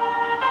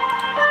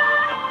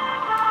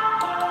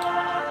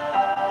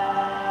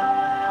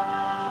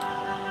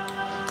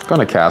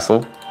 Gonna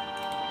castle.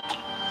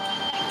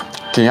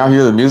 Can y'all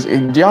hear the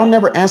music? Y'all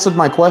never answered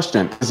my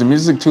question. Is the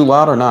music too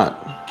loud or not?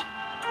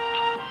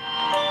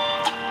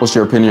 What's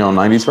your opinion on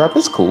 90s rap?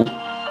 It's cool.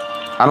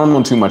 I don't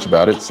know too much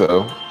about it,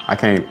 so I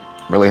can't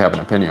really have an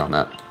opinion on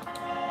that.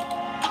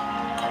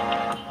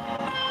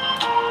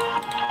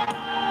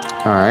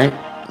 All right,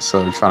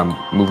 so you're trying to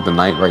move the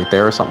knight right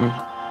there or something?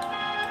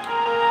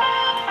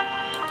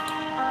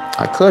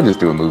 I could just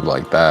do a move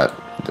like that,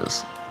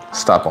 just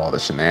stop all the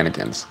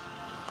shenanigans.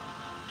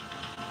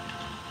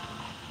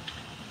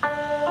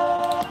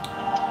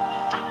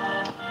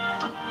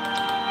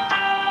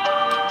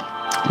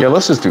 Yeah,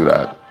 let's just do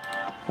that.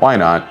 Why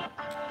not?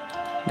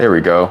 There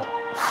we go.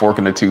 Fork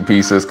into two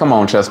pieces. Come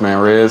on,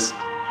 Chessman Riz.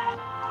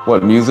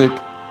 What, music?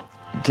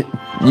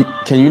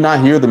 Can you not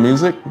hear the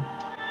music?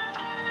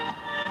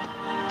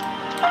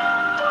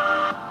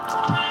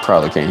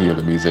 Probably can't hear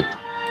the music.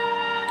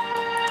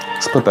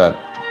 Let's put that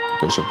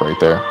bishop right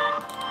there.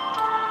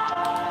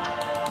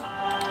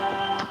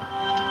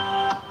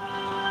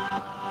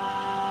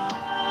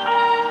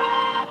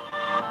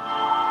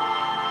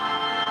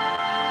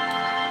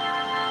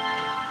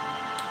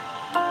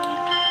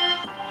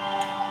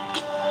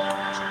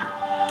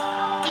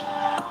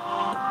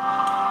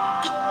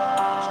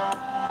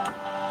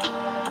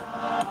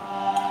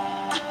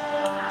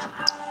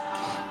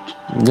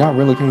 Y'all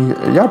really can't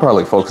hear. Y'all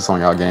probably focus on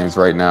y'all games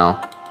right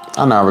now.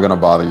 I'm not ever gonna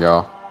bother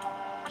y'all.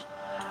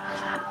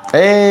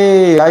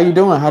 Hey, how you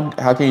doing?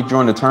 How can you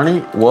join the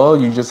tourney? Well,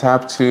 you just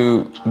have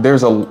to. There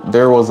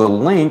was a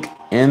link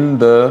in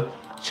the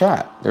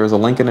chat. There was a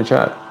link in the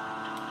chat.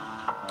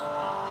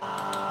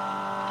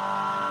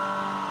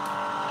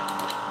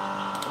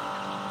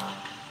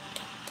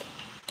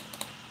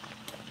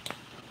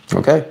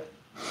 Okay,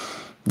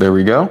 there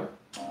we go.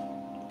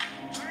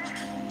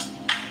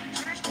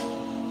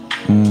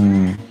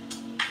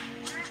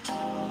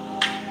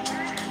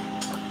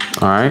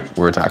 All right,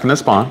 we're attacking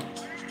this pawn.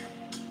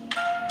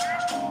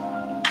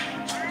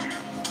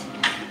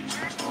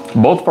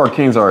 Both of our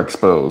kings are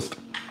exposed,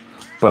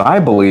 but I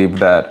believe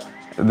that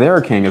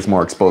their king is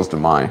more exposed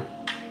than mine.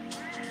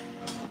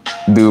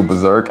 Do a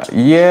berserk?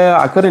 Yeah,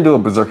 I couldn't do a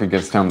berserk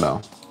against him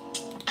though.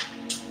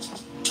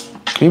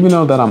 Even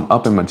though that I'm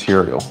up in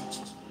material.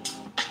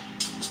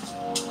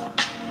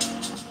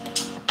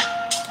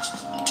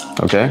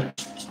 Okay,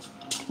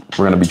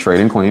 we're gonna be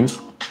trading queens.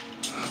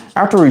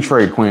 After we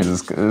trade queens,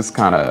 it's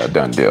kind of a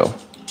done deal.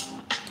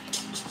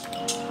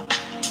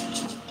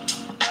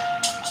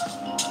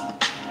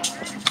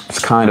 It's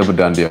kind of a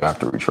done deal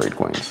after we trade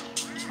queens.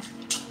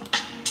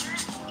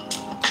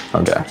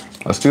 Okay,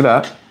 let's do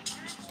that.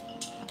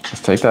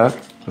 Let's take that.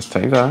 Let's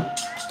take that.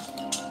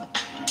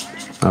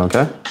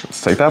 Okay,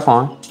 let's take that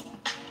pawn.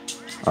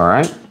 All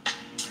right.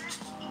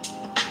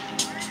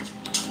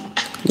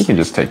 You can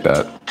just take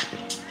that.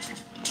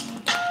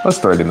 Let's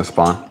threaten this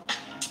pawn.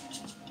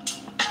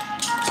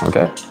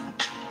 Okay.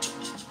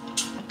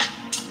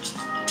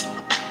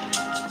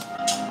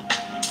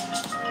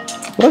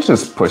 Let's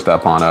just push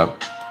that pawn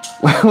up.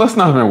 Let's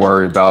not even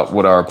worry about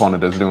what our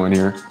opponent is doing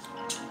here.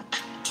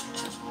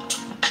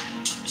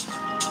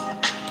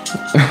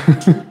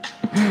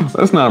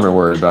 Let's not even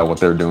worry about what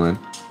they're doing.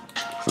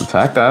 Let's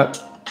attack that.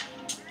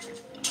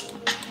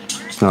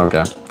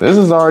 Okay. This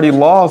is already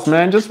lost,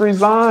 man. Just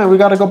resign. We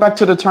got to go back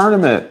to the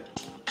tournament.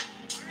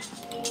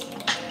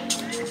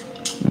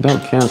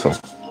 Don't cancel.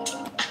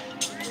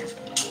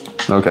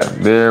 Okay,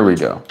 there we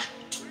go.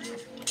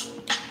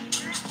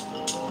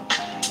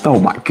 Oh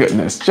my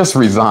goodness, just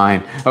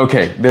resign.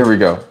 Okay, there we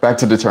go. Back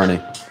to the tourney.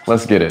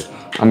 Let's get it.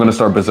 I'm gonna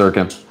start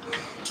berserking.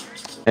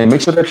 And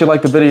make sure that you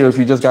like the video if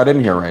you just got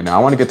in here right now.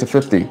 I wanna get to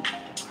 50.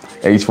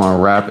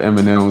 H1 rap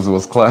M&M's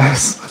was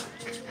class.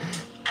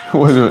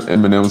 What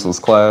M&M's was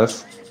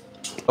class?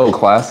 Oh,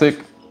 classic?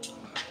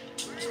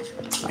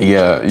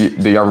 Yeah,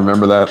 do y'all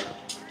remember that?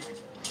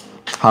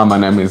 Hi, my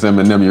name is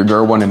Eminem. Your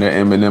girl wanted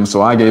an Eminem,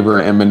 so I gave her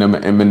an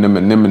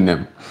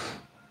Eminem.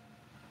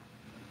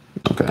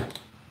 Okay.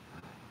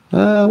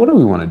 What do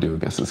we want to do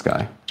against this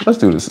guy? Let's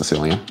do the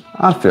Sicilian.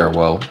 I fare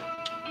well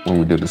when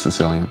we do the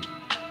Sicilian.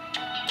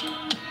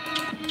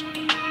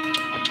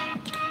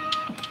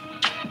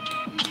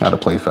 Gotta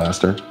play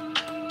faster.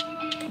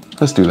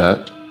 Let's do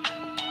that.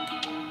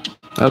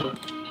 Up.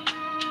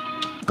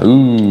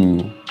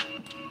 Ooh.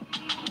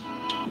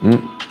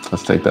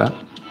 Let's take that.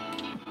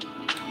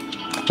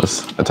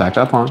 Let's attack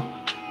that pawn.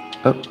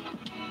 Up.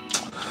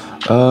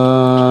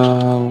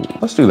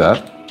 Let's do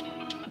that.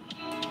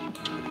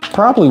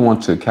 Probably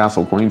want to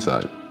castle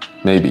queenside.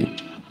 Maybe.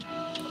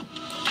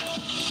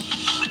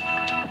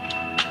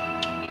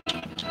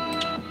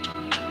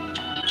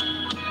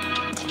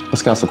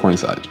 Let's castle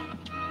queenside.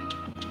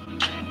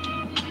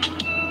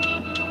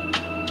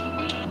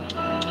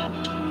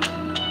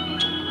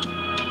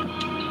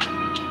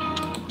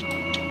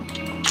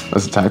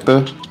 Let's attack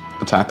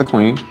the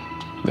queen.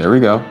 There we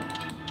go.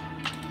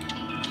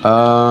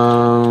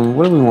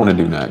 What do we want to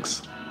do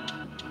next?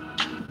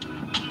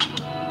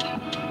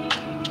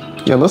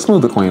 Yeah, let's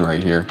move the queen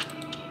right here.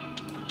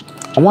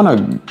 I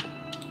want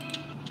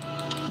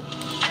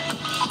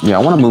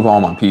to move all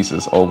my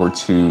pieces over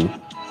to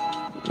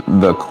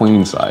the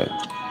queen side.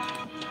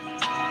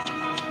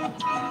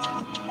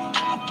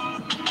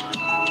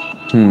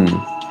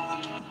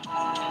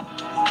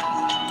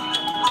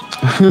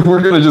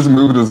 We're gonna just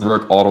move this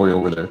rook all the way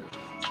over there.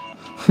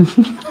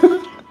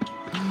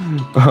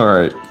 All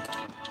right,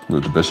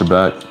 move the bishop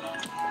back.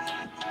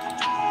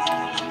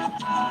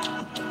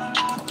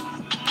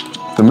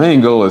 The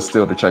main goal is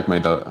still to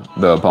checkmate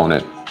the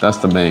opponent. That's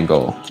the main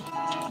goal.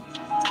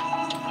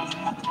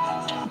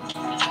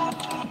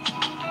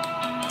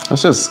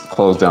 Let's just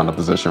close down the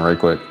position right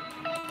quick.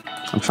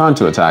 I'm trying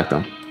to attack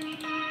them.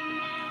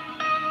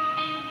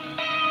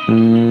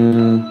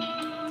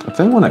 If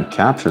they want to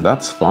capture,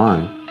 that's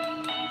fine.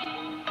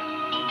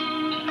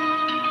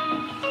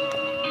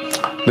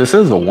 This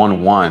is a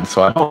 1-1,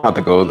 so I don't have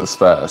to go this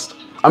fast.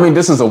 I mean,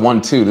 this is a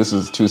 1-2. This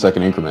is a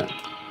 2-second increment.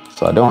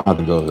 So I don't have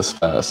to go this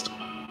fast.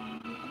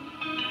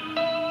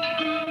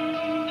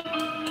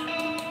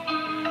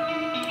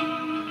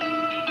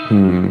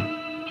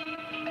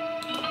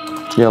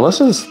 Yeah, let's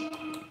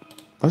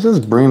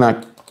just bring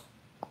that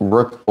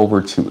rook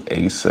over to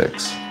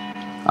a6.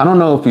 I don't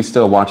know if he's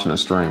still watching the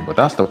stream, but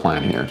that's the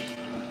plan here.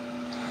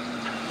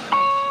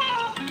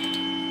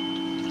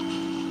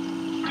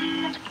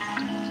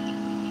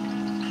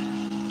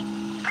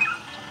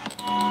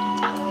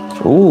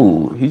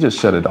 Ooh, he just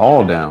shut it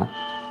all down.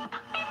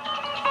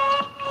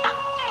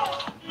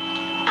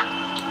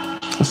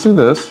 Let's do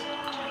this.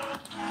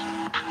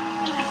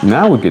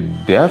 Now we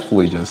could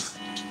definitely just...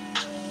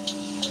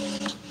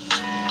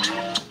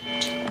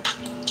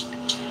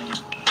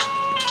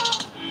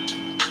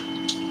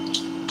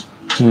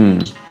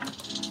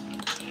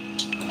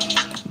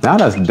 Now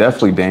that's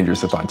definitely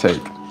dangerous if I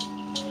take.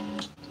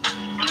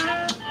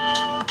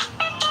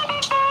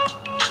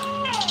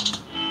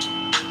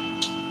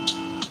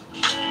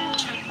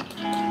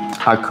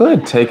 I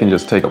could take and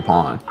just take a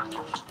pawn.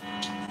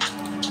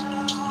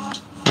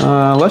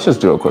 Let's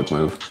just do a quick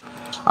move.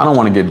 I don't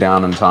want to get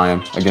down in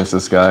time against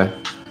this guy.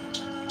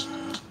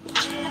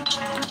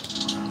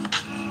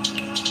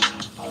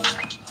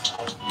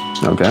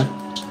 Okay.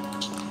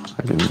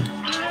 I can...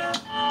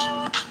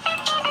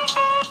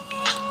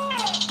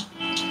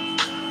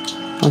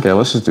 Okay,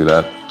 let's just do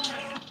that.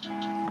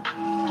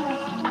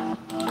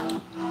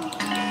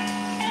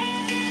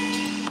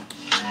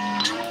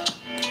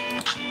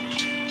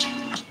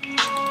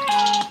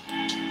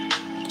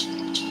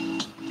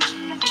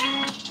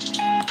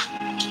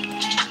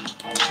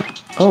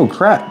 Oh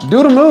crap,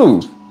 do the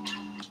move.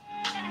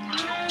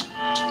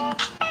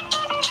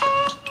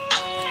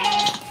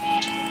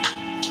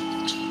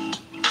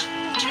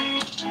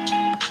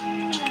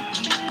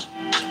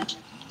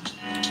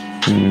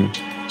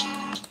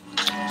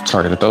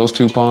 Targeted those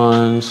 2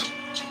 pawns.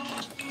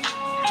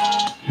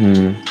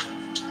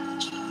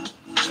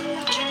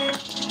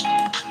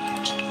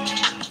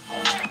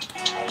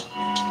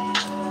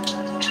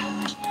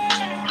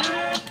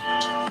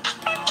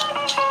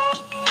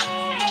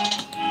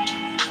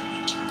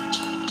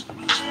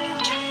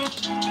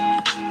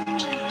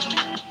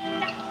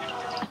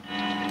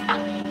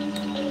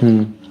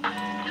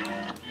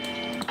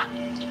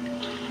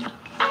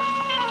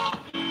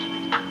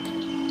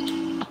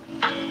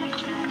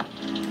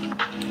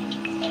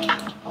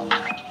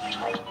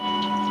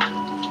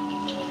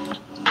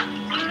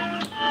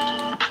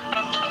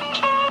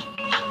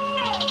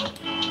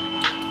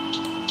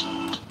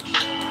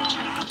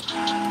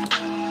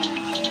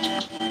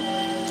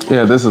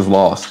 Yeah, this is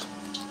lost.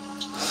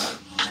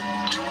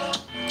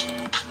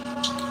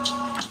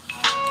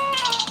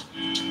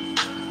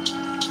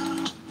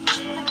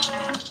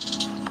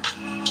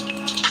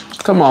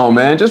 Come on,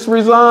 man, just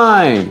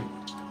resign.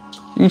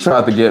 You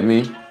tried to get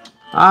me.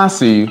 I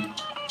see you.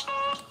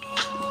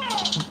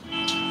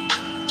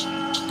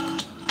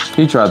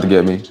 He tried to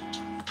get me.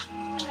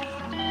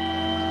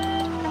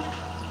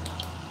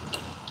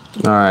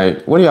 All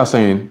right, what are y'all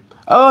saying?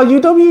 Oh,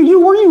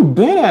 UW, where you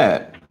been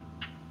at?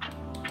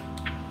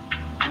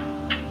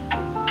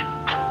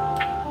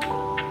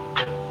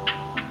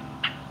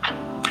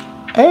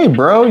 Hey,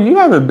 bro, you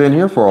haven't been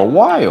here for a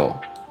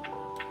while.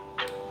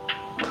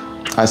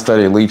 I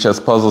studied elite chess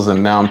puzzles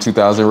and now I'm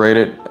 2000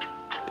 rated.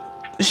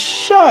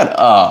 Shut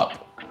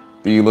up.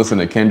 Do you listen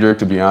to Kendrick?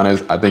 To be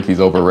honest, I think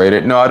he's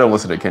overrated. No, I don't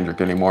listen to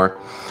Kendrick anymore.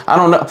 I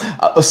don't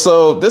know.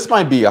 So this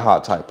might be a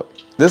hot topic.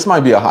 This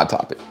might be a hot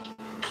topic.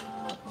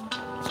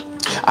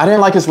 I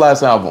didn't like his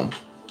last album.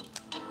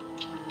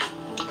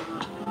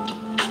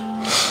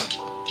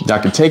 I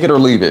could take it or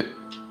leave it.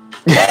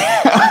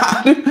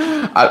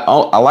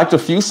 I liked a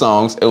few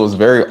songs. It was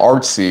very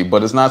artsy,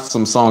 but it's not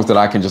some songs that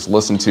I can just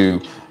listen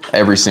to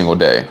every single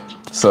day.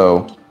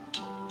 So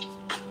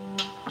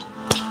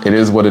it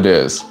is what it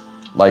is.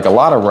 Like a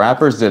lot of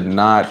rappers did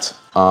not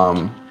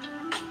come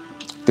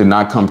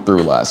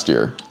through last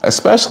year,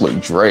 especially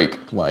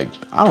Drake. Like,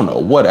 I don't know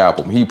what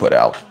album he put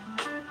out.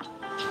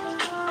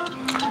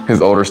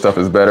 His older stuff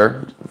is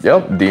better.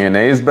 Yep,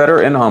 DNA is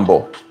better and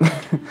Humble.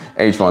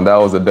 H1, that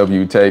was a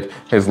W take.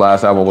 His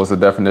last album was the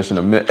definition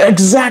of myth.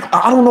 Exactly.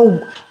 I don't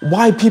know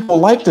why people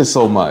like this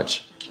so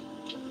much.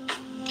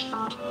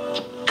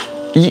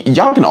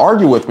 Y'all can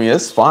argue with me.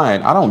 It's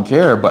fine. I don't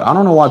care. But I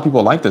don't know why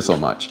people like this so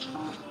much.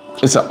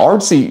 It's an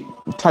artsy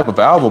type of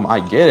album. I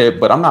get it,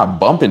 but I'm not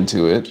bumping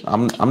to it.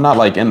 I'm not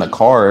like in the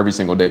car every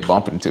single day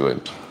bumping to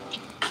it.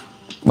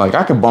 Like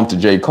I can bump to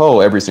J.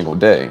 Cole every single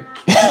day.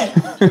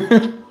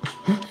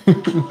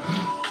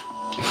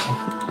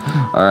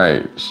 All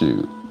right,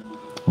 shoot.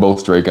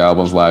 Both Drake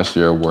albums last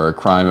year were a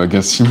crime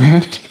against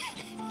humanity.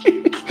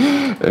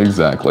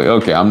 Exactly.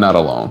 Okay, I'm not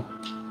alone.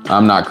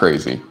 I'm not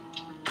crazy.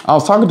 I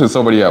was talking to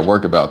somebody at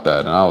work about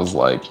that, and I was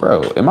like,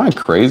 bro, am I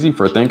crazy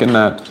for thinking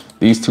that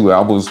these 2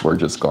 albums were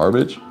just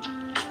garbage?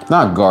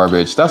 Not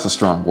garbage, that's a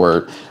strong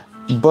word,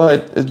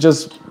 but it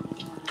just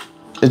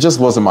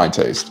wasn't my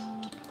taste.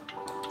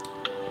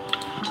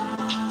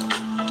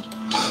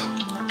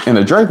 And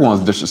the Drake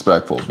one's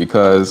disrespectful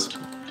because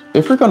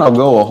if you're gonna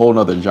go a whole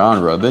nother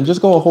genre, then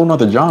just go a whole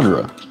nother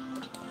genre.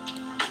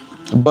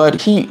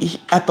 But he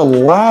at the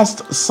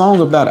last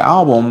song of that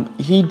album,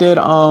 he did,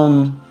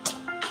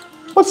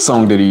 what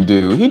song did he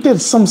do? He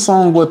did some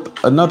song with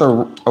a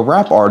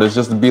rap artist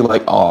just to be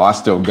like, oh, I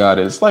still got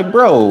it. It's like,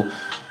 bro,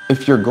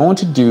 if you're going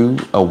to do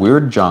a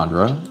weird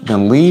genre,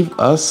 then leave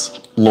us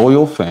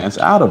loyal fans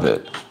out of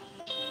it.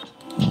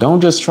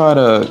 Don't just try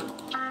to,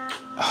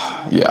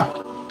 yeah.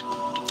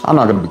 I'm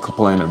not gonna be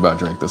complaining about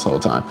Drake this whole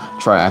time.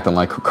 Try acting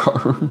like a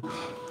car.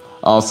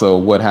 Also,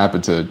 what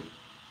happened to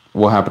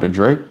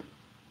Drake?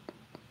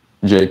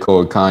 J.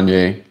 Cole,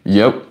 Kanye.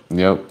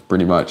 Yep,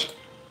 pretty much.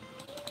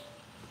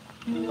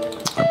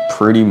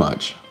 Pretty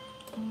much.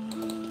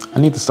 I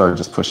need to start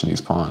just pushing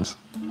these pawns.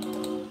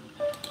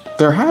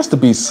 There has to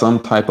be some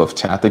type of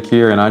tactic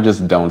here, and I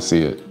just don't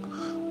see it.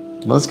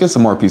 Let's get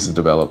some more pieces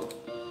developed.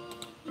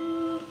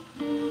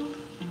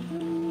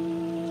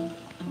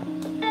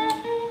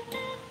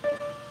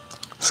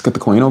 Let's get the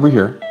queen over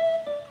here.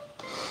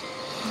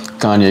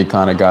 Kanye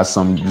kind of got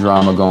some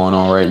drama going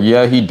on, right?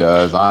 Yeah, he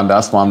does.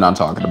 That's why I'm not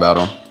talking about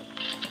him.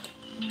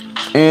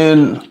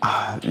 And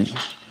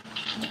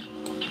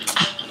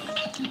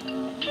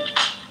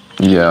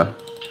yeah,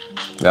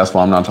 that's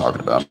why I'm not talking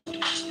about him.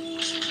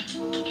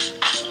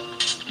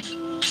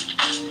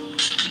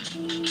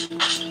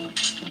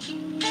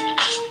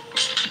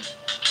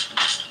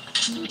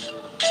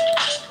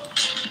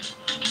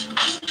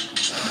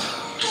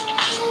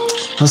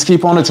 Let's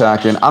keep on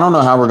attacking. I don't know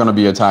how we're going to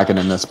be attacking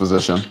in this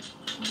position,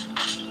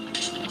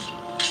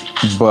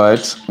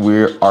 but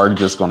we are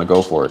just going to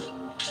go for it.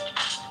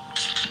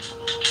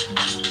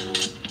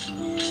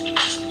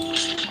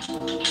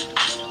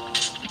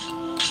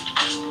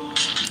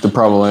 The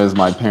problem is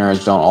my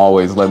parents don't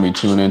always let me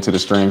tune into the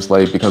streams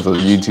late because of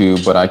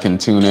YouTube, but I can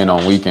tune in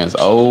on weekends.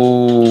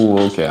 Oh,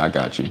 okay, I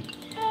got you.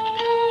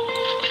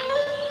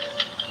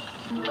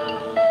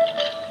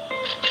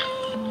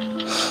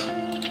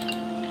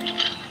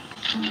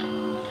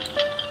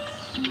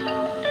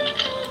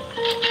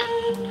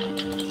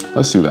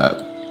 Let's do that.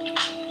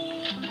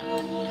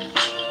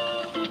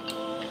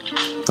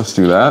 Let's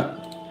do that.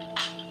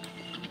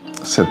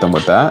 Let's hit them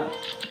with that.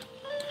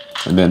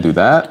 And then do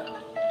that.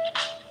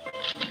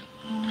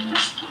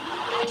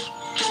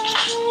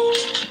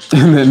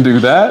 And then do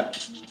that.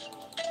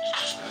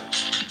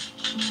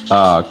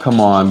 Come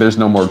on, there's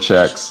no more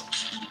checks.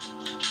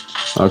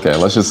 Okay,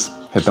 let's just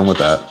hit them with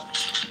that.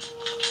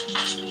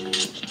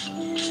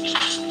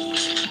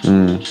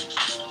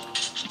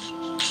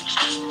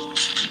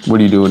 What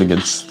are you doing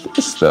against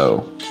this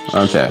though?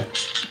 Okay,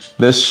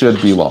 this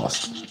should be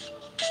lost.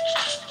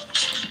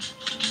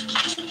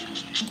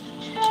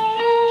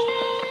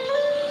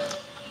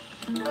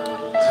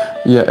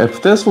 Yeah,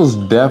 if this was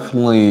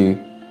definitely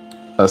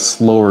a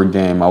slower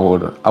game, I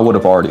would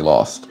have already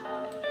lost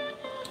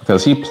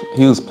because he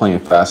was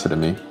playing faster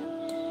than me.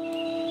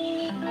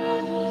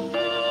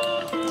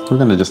 We're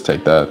gonna just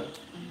take that.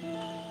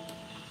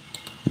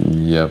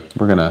 Yep,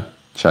 we're gonna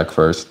check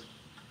first.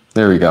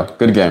 There we go.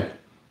 Good game.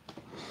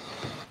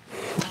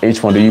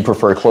 H1, do you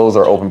prefer closed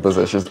or open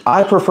positions?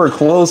 I prefer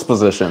closed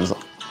positions.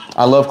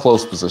 I love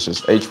closed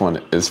positions.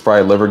 H1, is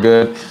fried liver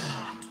good?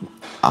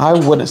 I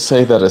wouldn't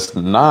say that it's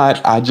not.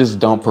 I just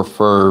don't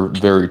prefer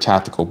very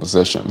tactical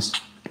positions.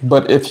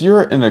 But if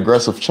you're an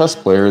aggressive chess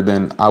player,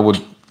 then I would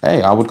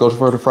go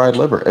for the fried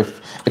liver.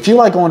 If you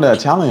like going to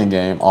Italian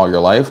game all your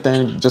life,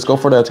 then just go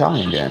for the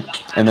Italian game.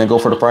 And then go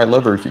for the fried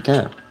liver if you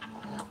can.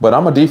 But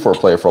I'm a D4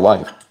 player for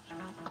life.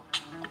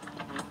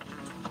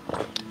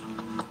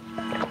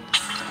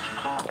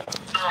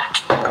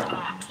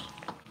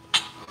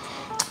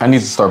 I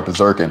need to start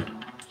berserking.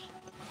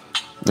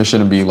 There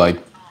shouldn't be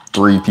like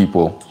 3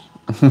 people.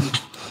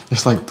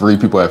 There's like 3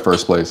 people at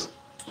first place.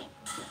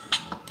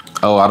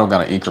 Oh, I don't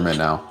got an increment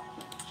now.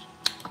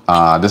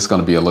 This is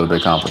gonna be a little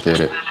bit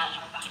complicated.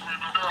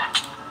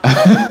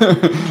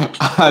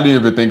 I didn't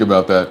even think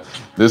about that.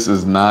 This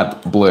is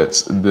not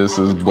blitz, this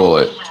is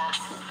bullet.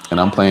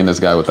 And I'm playing this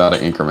guy without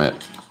an increment.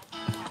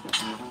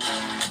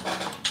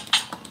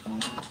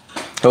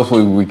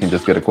 Hopefully we can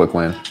just get a quick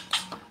win.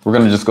 We're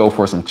gonna just go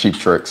for some cheap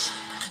tricks.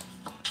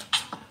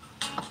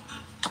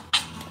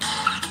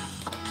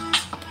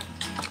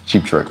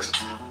 Cheap tricks.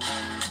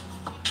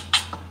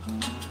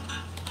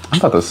 I'm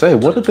about to say,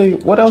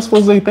 what else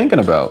was they thinking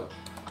about?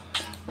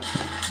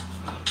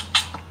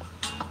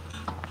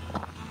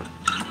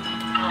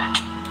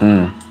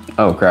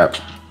 Oh crap.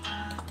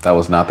 That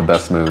was not the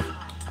best move.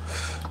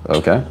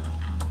 Okay.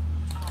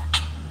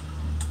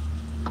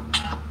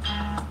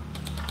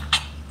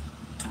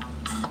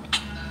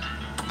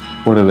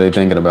 What are they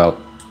thinking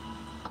about?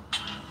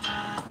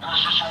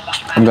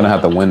 I'm gonna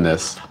have to win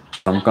this.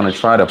 I'm gonna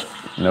try to,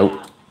 nope.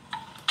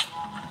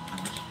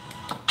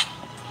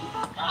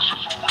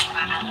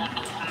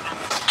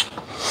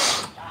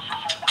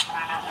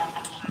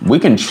 We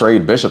can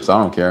trade bishops,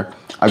 I don't care.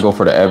 I go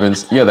for the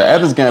Evans. Yeah, the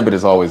Evans Gambit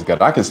is always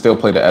good. I can still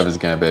play the Evans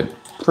Gambit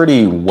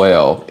pretty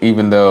well,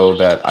 even though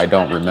I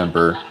don't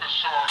remember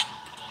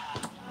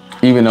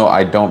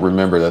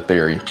the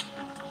theory.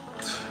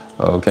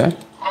 Okay.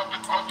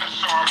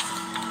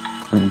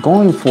 I'm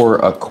going for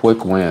a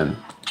quick win.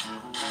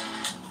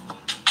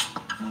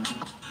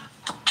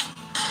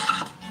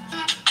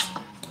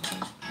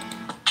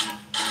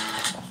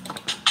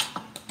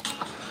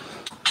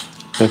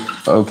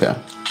 Okay.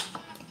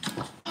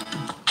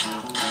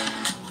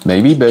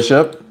 Maybe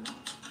bishop.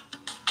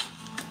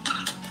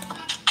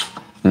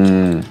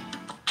 We're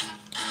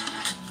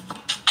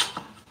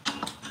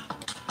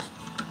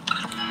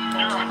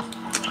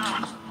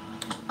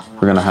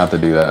gonna have to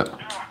do that.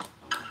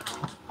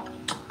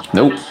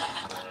 Nope.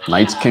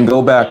 Knights can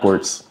go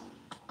backwards.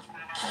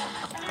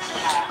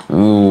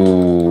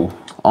 Ooh,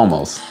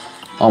 almost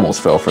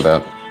fell for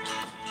that.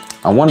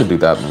 I want to do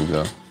that move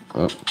though.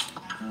 Oh,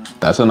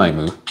 that's a knight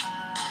move.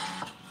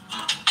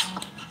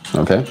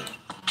 Okay.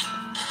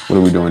 What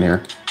are we doing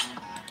here?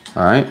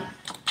 All right.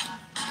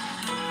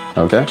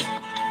 Okay.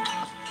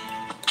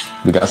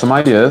 We got some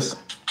ideas.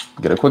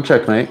 Get a quick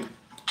checkmate.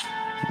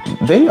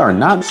 They are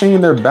not seeing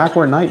their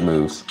backward knight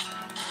moves.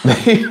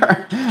 They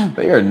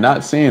are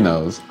not seeing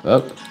those.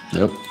 Oh,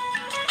 yep.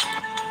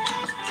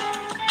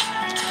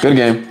 Good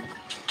game.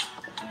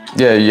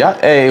 Yeah.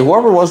 Hey,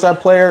 whoever was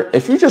that player,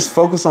 if you just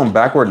focus on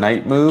backward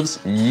knight moves,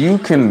 you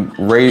can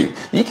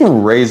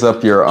raise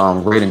up your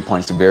rating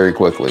points very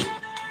quickly.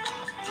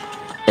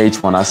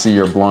 H1, I see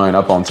you're blowing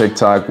up on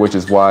TikTok, which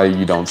is why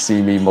you don't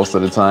see me most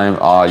of the time.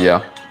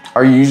 Yeah.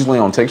 Are you usually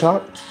on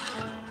TikTok?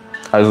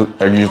 I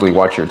usually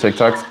watch your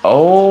TikToks.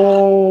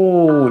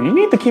 Oh, you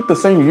need to keep the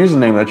same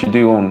username that you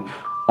do on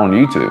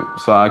YouTube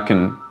so I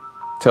can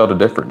tell the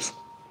difference.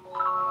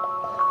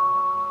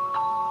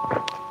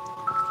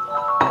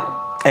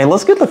 Hey,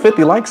 let's get the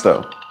 50 likes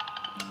though.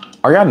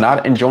 Are y'all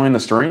not enjoying the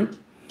stream?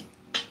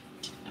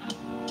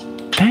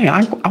 Dang,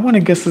 I want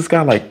to guess this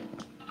guy like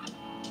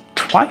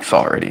twice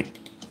already.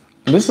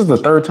 This is the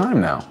 3rd time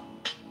now.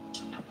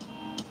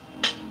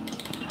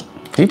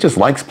 He just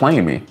likes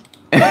playing me.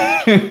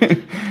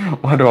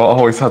 Why do I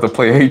always have to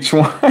play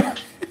H1?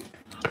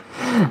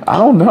 I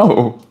don't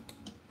know.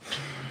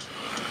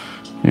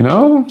 You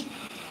know?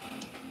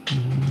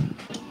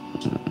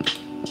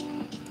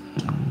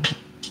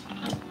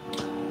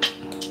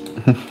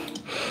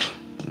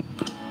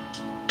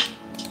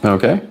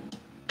 Okay.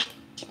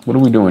 What are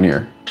we doing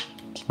here?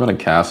 I'm gonna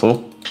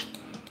castle.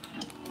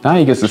 Now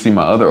he gets to see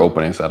my other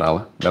openings that I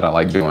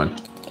like doing.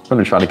 I'm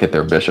gonna try to get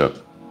their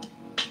bishop.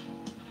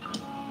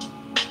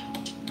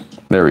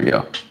 There we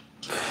go.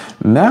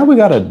 Now we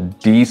got a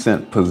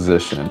decent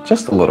position,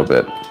 just a little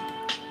bit.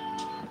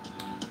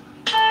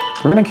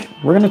 We're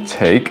gonna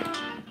take.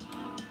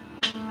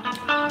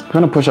 We're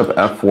gonna push up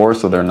f4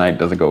 so their knight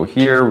doesn't go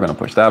here. We're gonna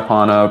push that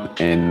pawn up,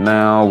 and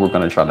now we're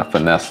gonna try to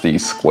finesse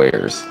these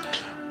squares.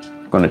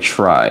 I'm gonna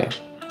try.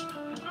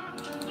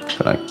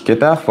 Gonna get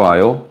that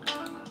file.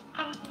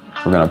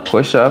 We're gonna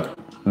push up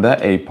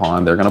that a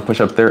pawn. They're gonna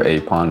push up their a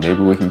pawn.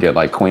 Maybe we can get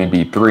like queen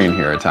b3 in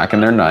here,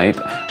 attacking their knight,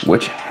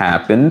 which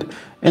happened.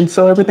 And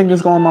so everything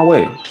is going my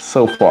way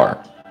so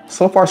far.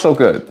 So far, so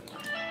good.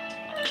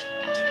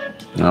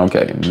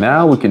 Okay,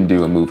 now we can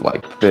do a move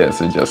like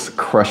this and just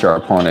crush our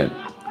opponent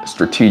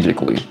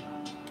strategically.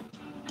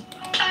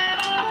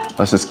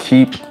 Let's just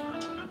keep.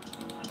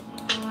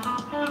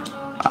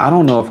 I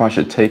don't know if I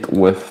should take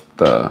with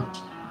the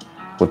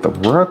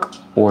rook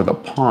or the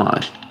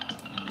pawn.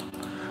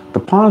 The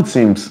pawn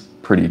seems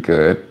pretty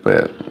good,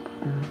 but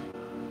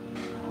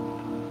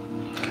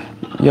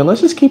yeah,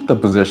 let's just keep the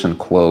position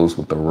closed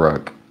with the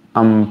rook.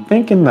 I'm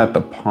thinking that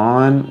the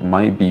pawn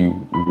might be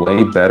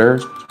way better.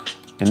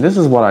 And this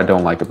is what I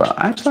don't like about it.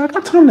 Actually, I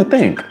got time to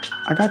think.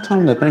 I got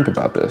time to think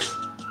about this.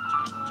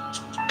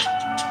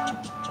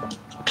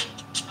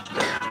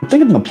 I'm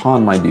thinking the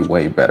pawn might be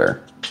way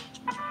better.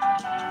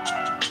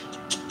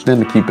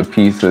 Then to keep the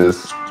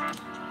pieces,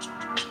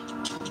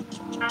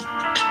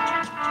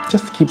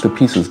 just to keep the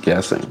pieces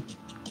guessing.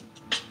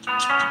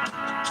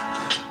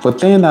 But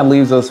then that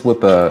leaves us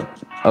with a,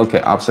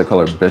 okay, opposite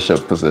color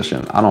bishop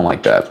position. I don't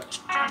like that.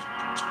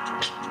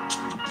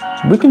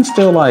 We can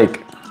still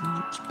like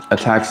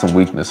attack some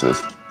weaknesses.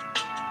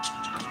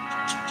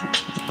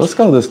 Let's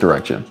go this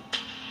direction.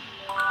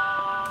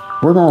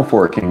 We're going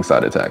for a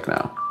kingside attack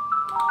now.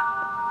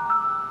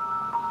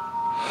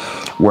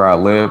 Where I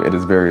live, it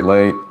is very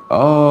late.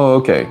 Oh,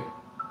 okay.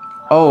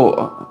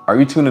 Oh, are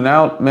you tuning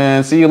out?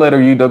 Man, see you later,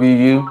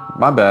 UWU.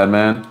 My bad,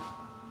 man.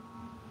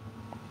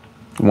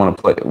 Want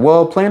to play?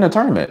 Well, play in a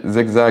tournament.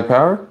 Zigzag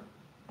Power?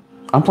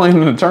 I'm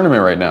playing in a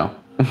tournament right now.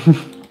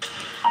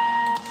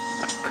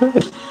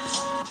 Good.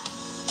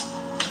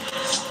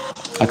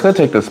 I could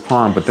take this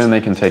pawn, but then they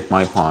can take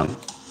my pawn.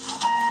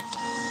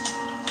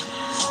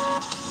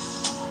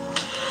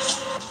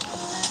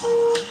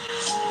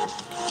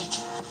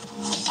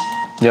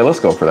 Yeah,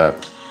 let's go for that.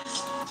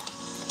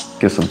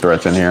 Get some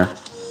threats in here.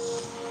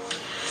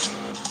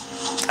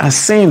 I've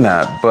seen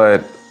that,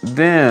 but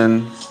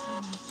then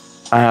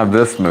I have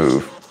this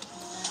move.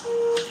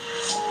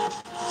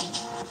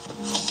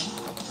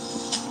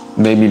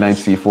 Maybe knight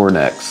c4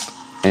 next.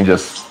 And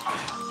just,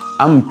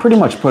 I'm pretty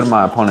much putting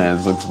my opponent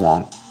as looks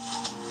long.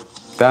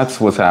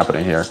 That's what's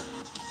happening here.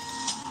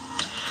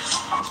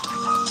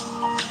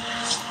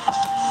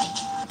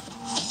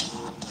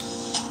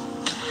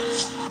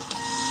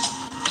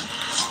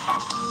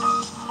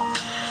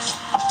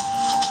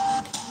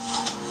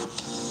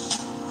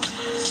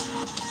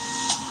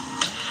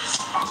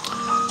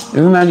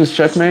 Isn't that just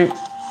checkmate?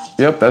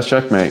 Yep, that's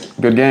checkmate.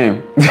 Good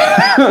game.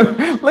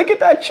 Look at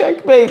that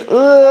checkmate.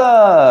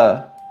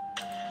 Ugh.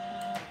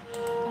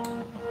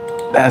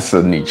 That's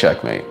a neat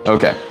checkmate.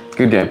 Okay,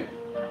 good game.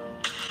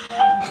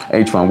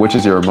 H1, which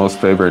is your most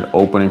favorite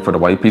opening for the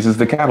white pieces?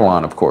 The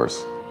Catalan, of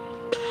course.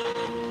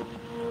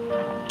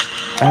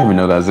 I didn't even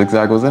know that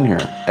Zigzag was in here.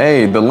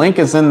 Hey, the link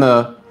is in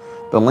the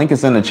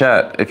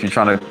chat if you're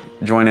trying to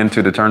join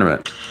into the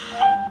tournament.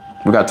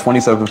 We got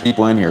 27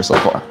 people in here so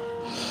far.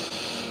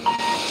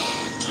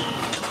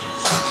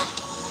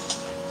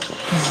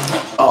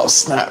 Oh,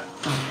 snap.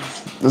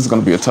 This is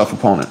going to be a tough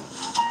opponent.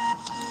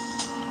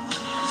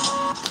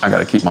 I got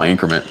to keep my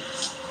increment.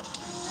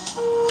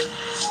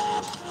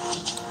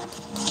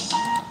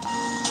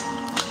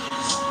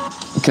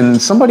 Can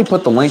somebody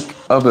put the link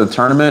of the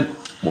tournament,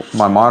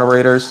 my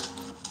moderators?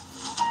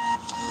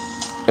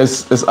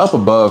 It's up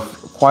above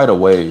quite a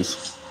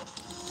ways.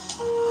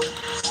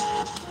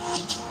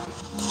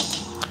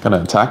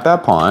 Gonna attack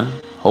that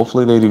pawn.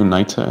 Hopefully they do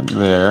knight to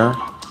there.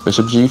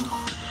 Bishop G.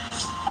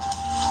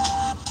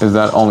 Is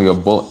that only a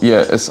bullet?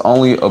 Yeah, it's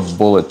only a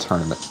bullet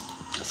tournament.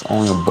 It's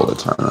only a bullet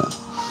tournament.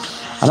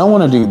 I don't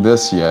want to do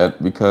this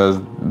yet because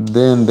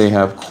then they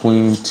have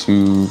queen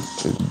to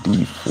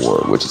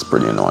d4, which is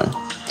pretty annoying.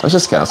 Let's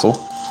just castle.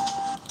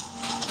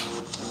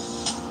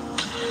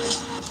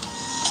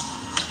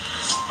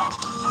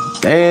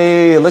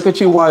 Hey, look at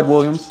you, Wide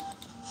Williams.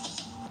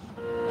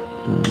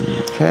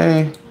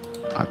 Okay,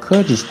 I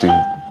could just do.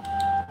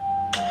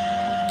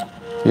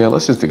 Yeah,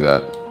 let's just do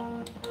that.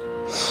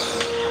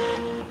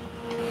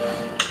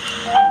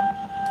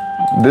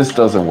 This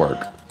doesn't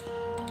work.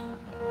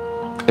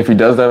 If he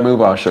does that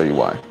move, I'll show you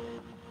why.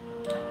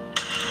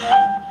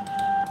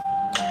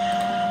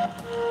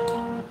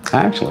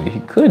 Actually, he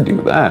could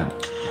do that.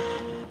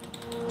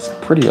 It's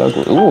pretty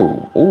ugly.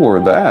 Ooh, or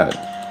that.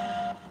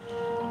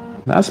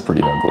 That's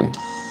pretty ugly.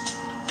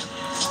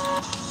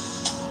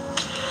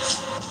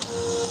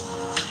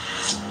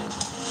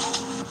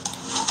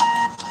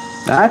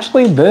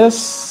 Actually,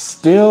 this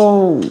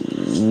still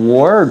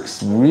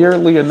works,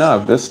 weirdly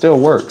enough. This still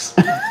works.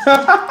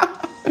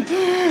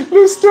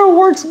 This still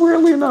works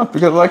weirdly enough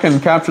because I can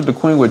capture the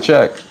queen with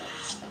check.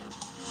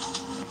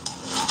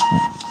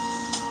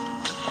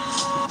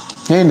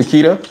 Hey,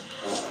 Nikita.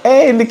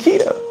 Hey,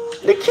 Nikita.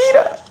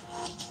 Nikita.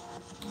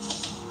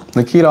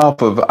 Nikita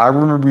off of, I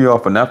remember you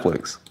off of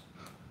Netflix.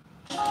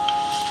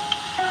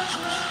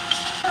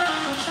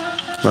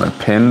 I'm gonna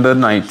pin the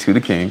knight to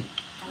the king.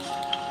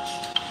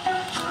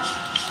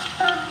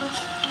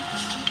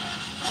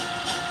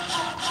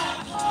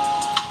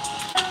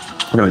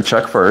 We're gonna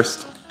check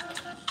first.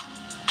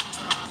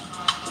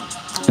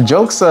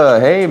 Jokes,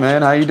 hey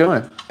man, how you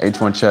doing?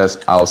 H1 chess,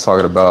 I was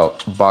talking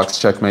about box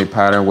checkmate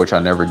pattern, which I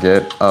never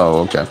get.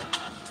 Oh, okay.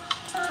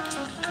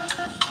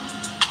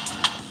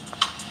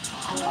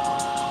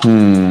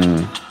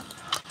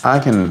 I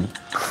can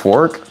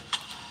fork.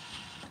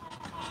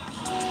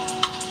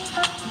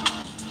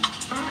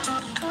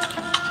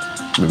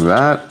 Do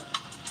that.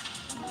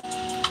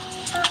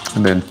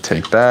 And then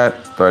take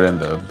that, thread in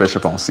the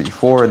bishop on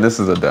c4, and this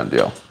is a done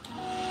deal.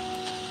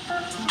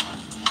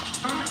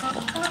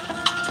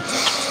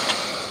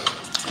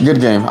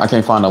 Good game. I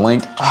can't find a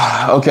link.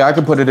 Okay, I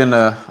can put it in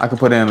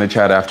the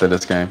chat after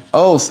this game.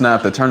 Oh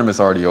snap! The tournament's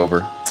already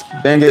over.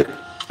 Dang it!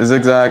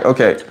 Zigzag.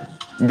 Okay,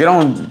 get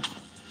on.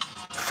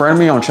 Friend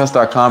me on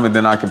chess.com, and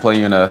then I can play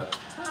you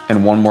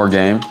in one more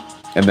game,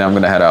 and then I'm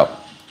gonna head out.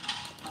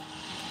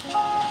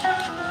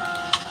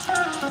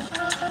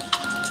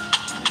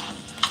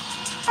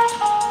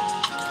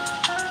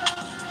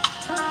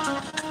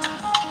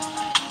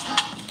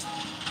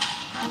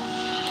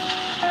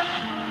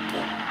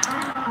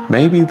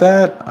 Maybe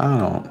that, I don't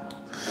know.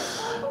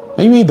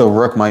 Maybe the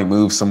rook might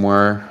move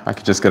somewhere. I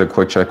could just get a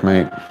quick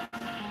checkmate.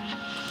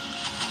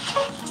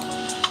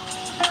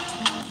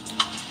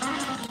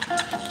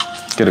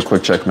 Get a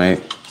quick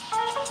checkmate.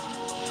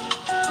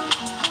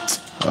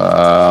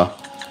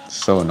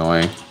 So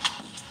annoying.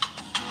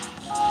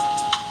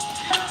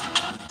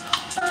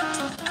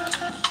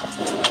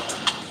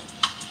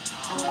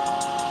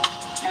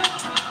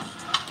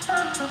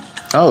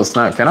 Oh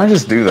snap, can I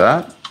just do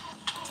that?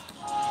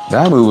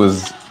 That move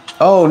was,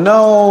 oh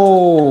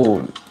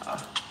no!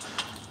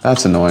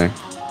 That's annoying.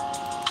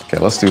 Okay,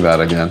 let's do that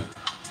again.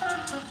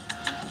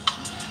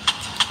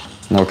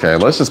 Okay,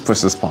 let's just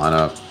push this pawn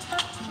up.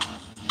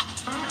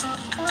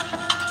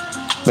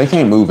 They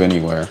can't move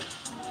anywhere.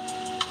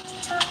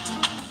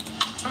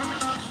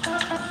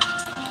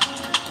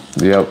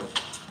 Yep.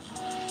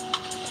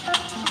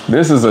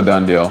 This is a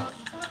done deal.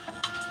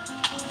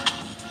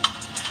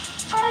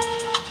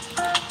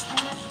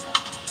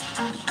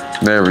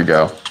 There we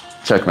go.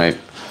 Checkmate.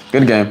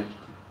 Good game.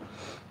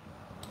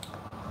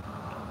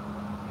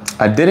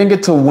 I didn't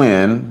get to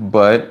win,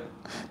 but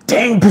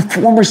dang,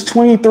 performers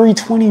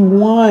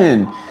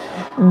 23-21.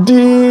 D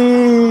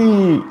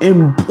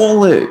in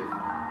bullet.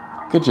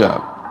 Good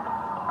job.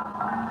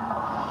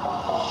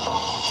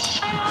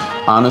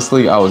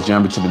 Honestly, I was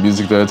jamming to the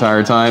music the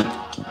entire time.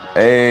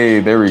 Hey,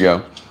 there we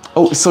go.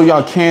 Oh, so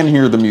y'all can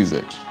hear the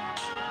music.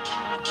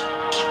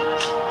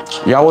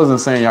 Y'all wasn't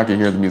saying y'all can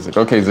hear the music.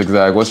 Okay,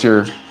 Zigzag, what's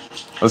your...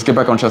 Let's get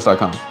back on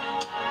chess.com.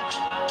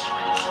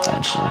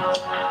 Actually.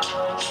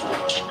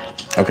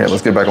 Okay,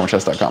 let's get back on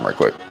chess.com right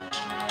quick.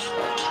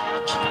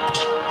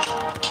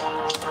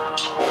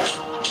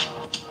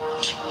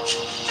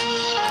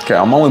 Okay,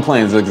 I'm only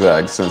playing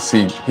Zigzag since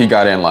he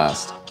got in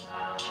last.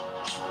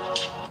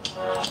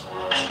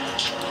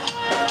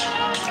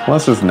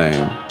 What's his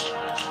name?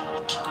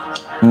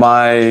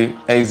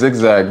 Hey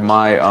Zigzag,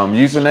 my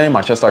username,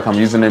 my chess.com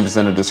username is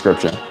in the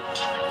description.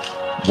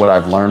 What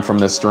I've learned from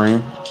this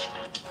stream.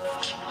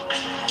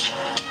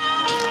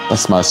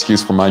 That's my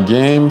excuse for my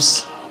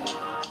games.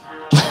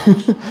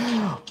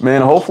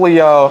 Man, hopefully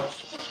y'all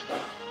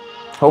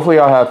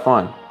had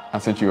fun. I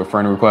sent you a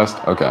friend request.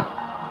 Okay.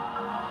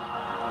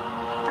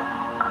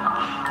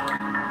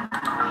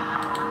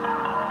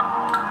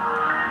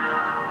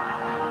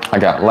 I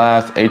got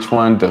last.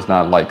 H1 does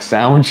not like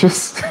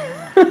sandwiches.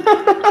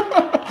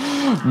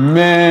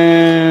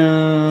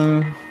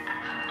 Man.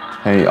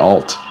 Hey,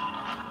 Alt.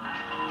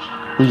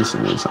 Who just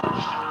said something?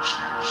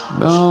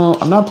 No,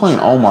 I'm not playing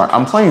Omar.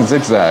 I'm playing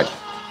Zigzag.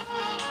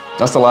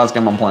 That's the last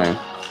game I'm playing.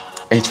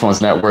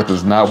 H1's net worth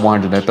is not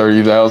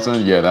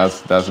 130,000. Yeah,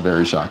 that's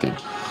very shocking.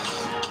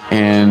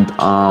 And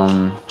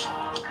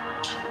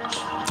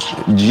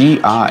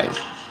GI.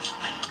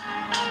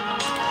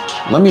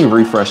 Let me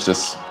refresh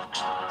this.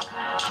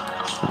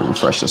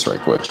 Refresh this right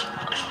quick.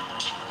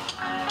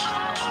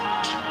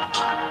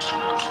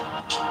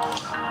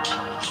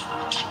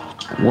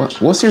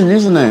 What's your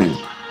username?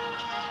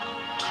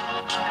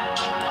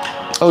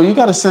 Oh, you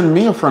gotta send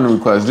me a friend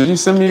request. Did you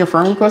send me a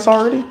friend request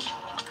already?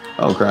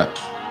 Oh crap.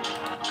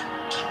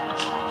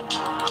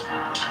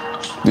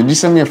 Did you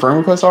send me a friend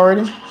request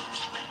already?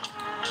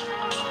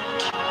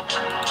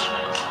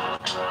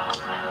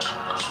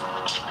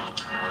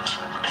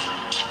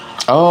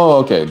 Oh,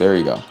 okay, there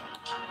you go.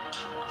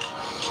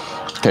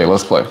 Okay,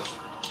 let's play.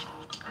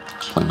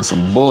 Playing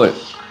some bullet.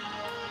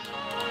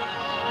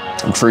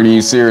 I'm treating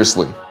you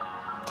seriously.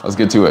 Let's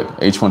get to it.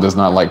 H1 does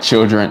not like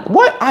children.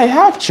 What? I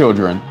have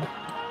children.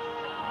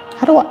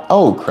 How do I?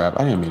 Oh, crap.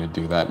 I didn't mean to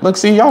do that. Look,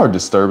 see, y'all are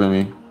disturbing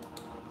me.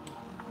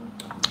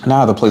 Now I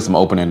have to play some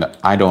opening.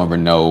 I don't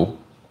even know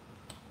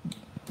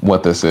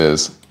what this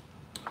is.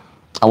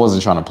 I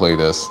wasn't trying to play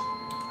this.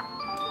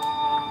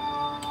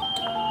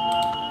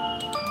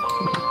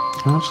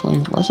 Actually,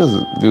 let's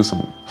just do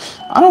some.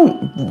 I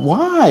don't.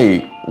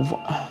 Why?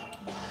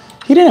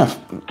 He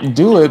didn't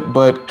do it,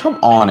 but come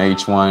on,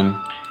 H1.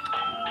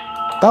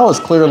 That was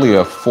clearly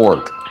a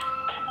fork.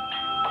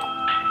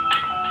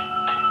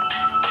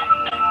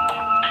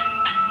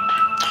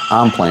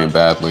 I'm playing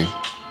badly.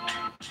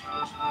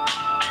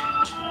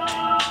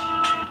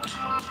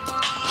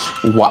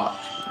 Wow.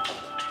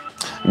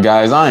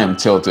 Guys, I am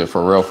tilted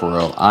for real, for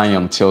real. I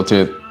am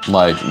tilted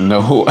like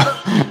no.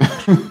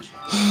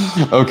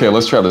 Okay,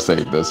 let's try to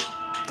save this.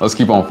 Let's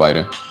keep on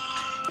fighting.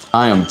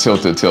 I am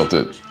tilted.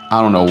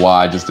 I don't know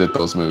why I just did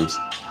those moves.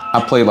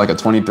 I played like a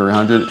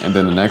 2300 and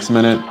then the next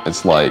minute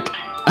it's like,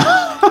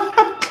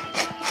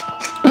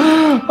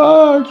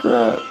 oh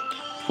crap.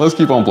 Let's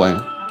keep on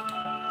playing.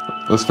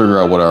 Let's figure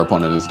out what our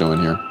opponent is doing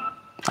here.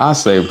 I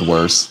saved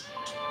worse.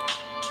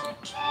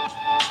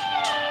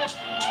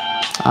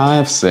 I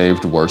have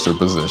saved worser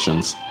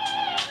positions.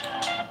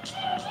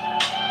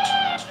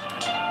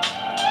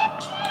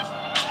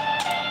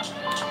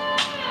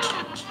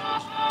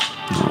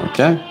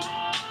 Okay.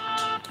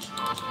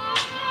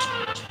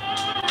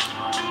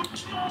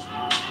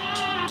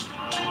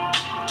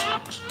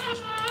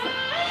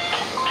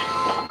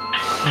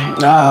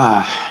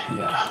 Ah,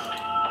 yeah.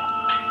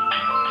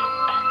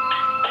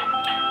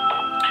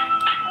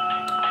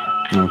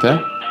 Okay.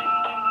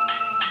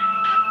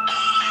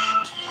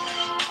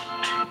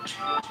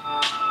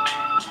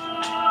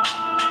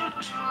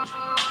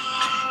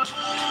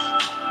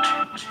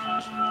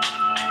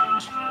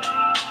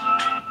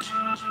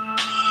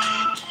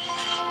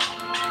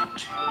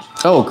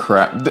 Oh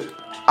crap.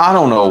 I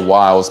don't know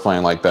why I was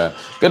playing like that.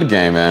 Good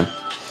game, man.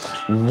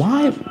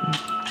 Why?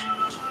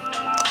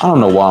 I don't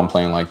know why I'm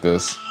playing like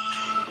this.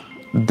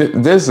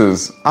 This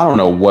is, I don't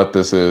know what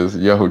this is.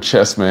 Yo,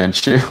 chess man,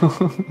 chill.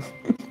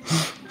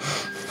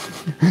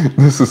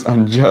 This is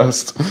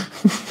unjust.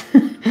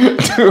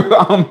 Dude,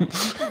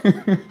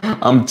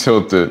 I'm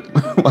tilted,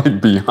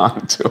 like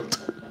beyond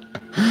tilted.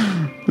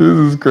 This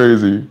is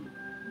crazy.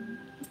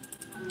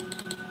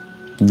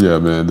 Yeah,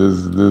 man,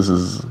 this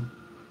is,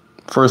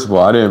 first of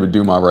all, I didn't even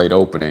do my right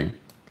opening.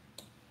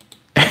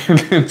 And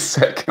then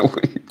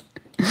secondly,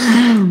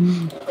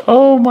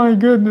 oh my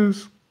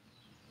goodness.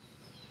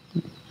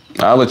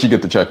 I'll let you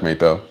get the checkmate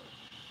though.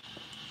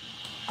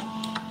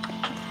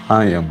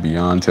 I am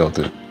beyond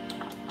tilted.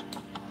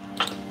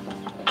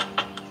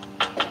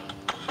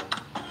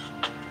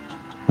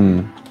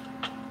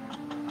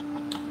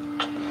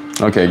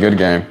 Okay, good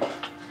game.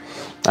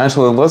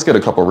 Actually, let's get a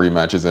couple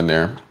rematches in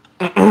there.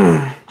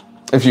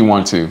 If you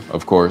want to,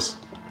 of course.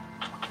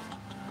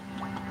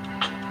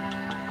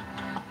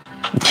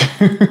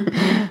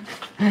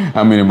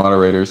 How many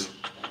moderators?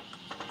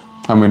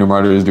 How many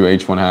moderators do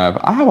H1 have?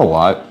 I have a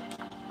lot.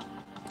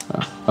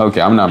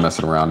 Okay, I'm not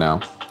messing around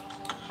now.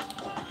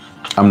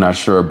 I'm not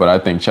sure, but I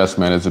think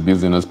Chessman is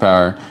abusing his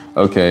power.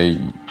 Okay,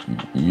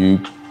 you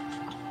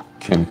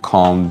can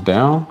calm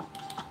down.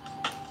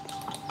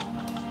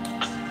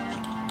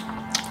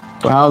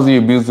 But how is he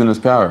abusing his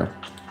power?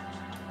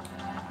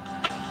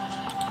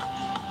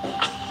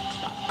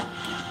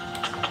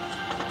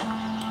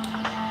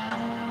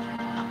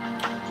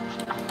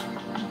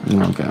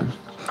 Okay.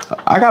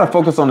 I gotta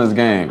focus on this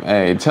game.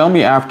 Hey, tell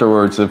me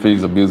afterwards if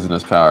he's abusing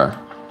his power.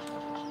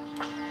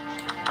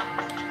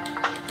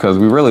 Because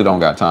we really don't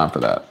got time for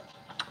that.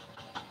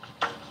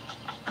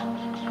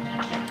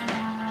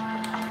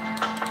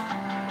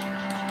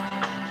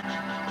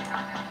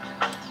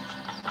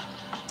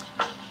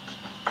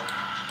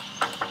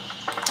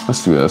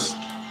 Let's do this.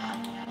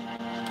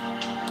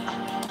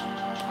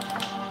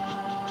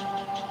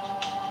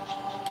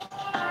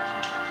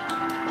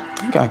 I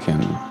think I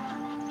can.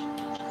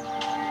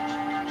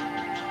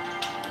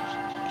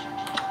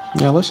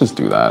 Yeah, let's just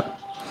do that.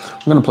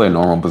 I'm gonna play a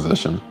normal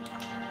position.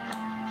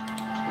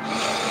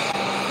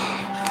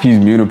 He's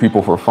muting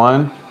people for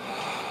fun.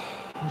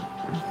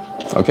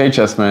 Okay,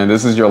 Chessman,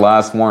 this is your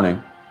last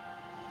warning.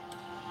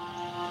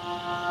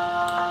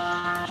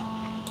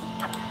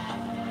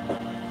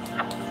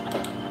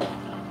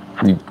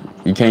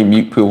 You can't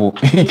mute people.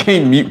 You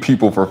can't mute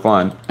people for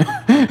fun.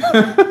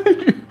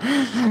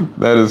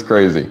 That is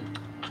crazy.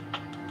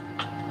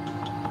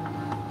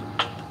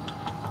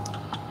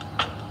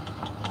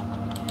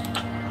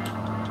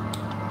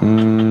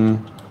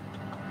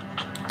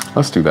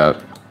 Let's do that.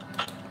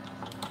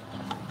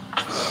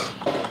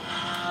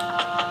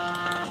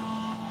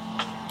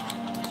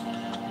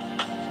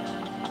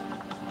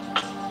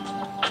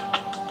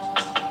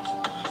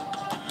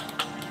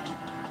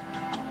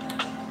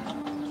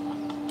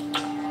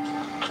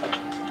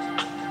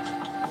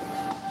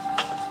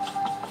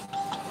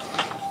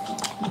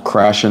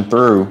 crashing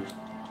through.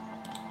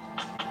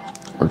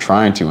 We're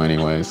trying to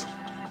anyways.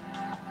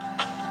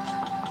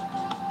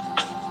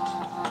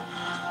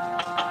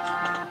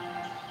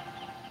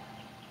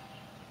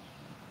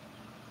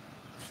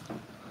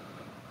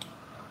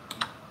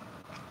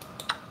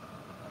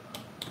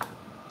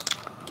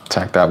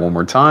 Attack that one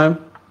more time.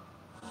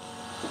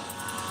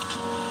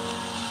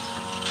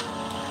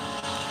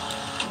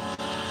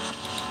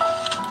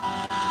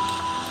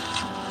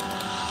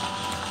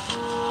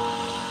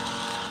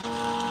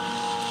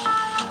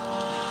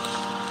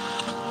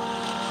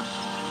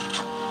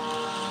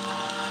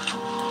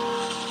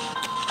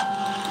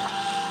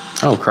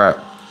 Oh crap.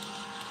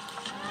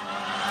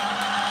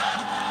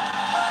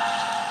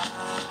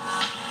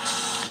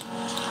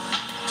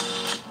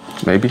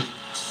 Maybe.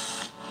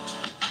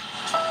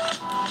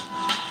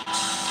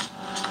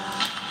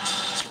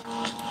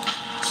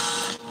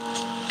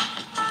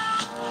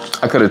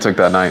 I could have took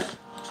that knight.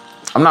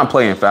 I'm not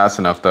playing fast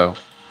enough though.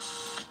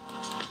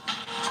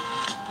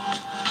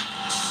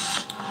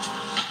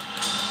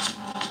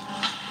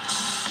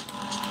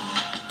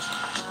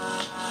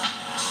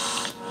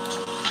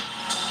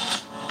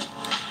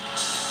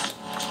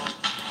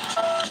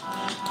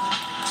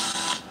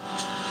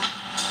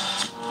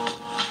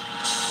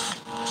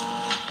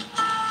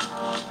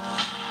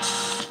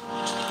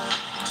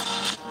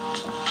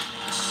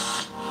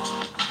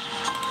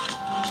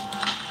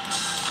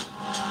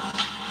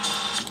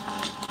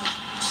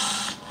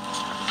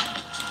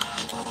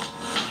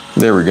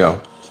 There we go.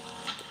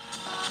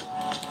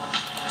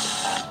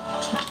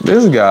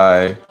 This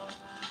guy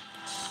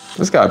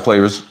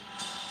plays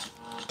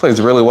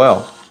really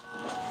well.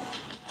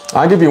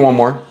 I'll give you one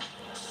more.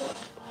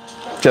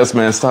 Chess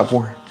man, stop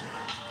worrying.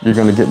 You're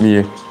gonna get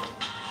me.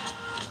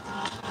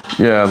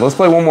 Yeah, let's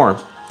play one more.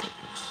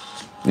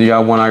 You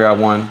got one, I got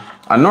one.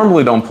 I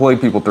normally don't play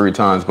people 3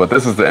 times, but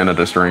this is the end of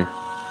the stream.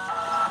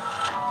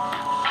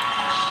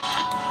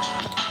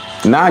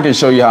 Now I can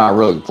show you how I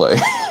really play.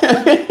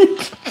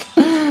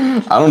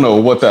 I don't know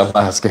what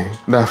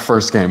that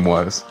first game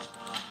was.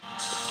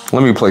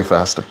 Let me play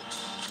faster.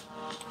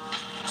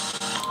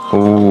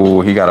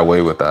 Ooh, he got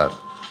away with that.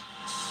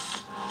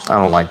 I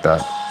don't like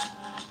that.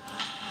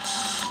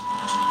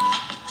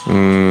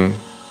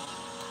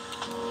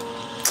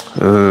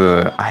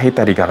 I hate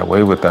that he got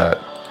away with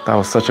that. That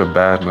was such a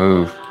bad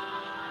move.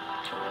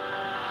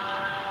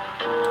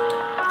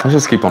 Let's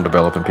just keep on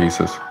developing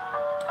pieces.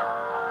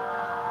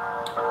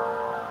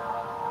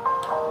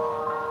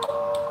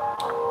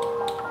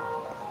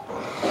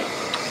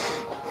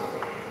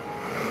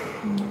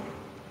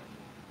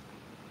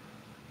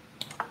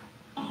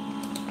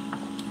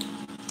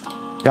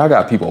 Y'all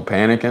got people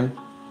panicking.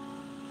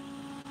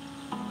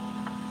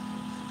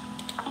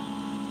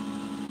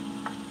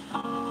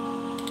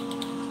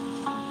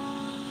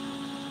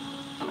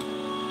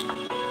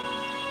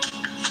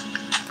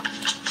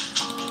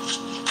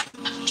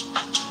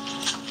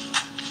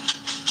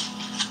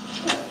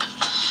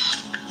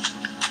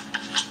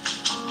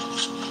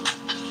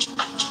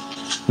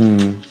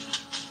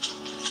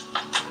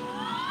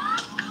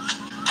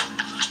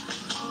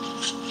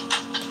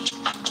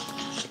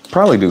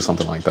 Probably do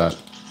something like that.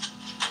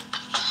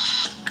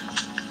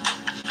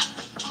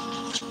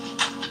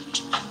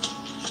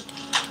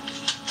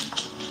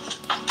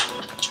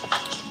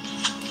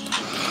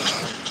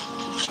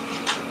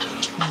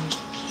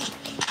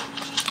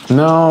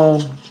 No.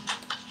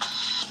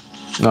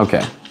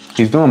 Okay.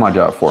 He's doing my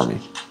job for me.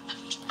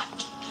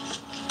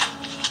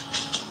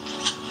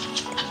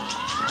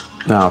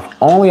 Now, if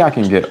only I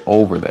can get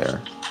over there.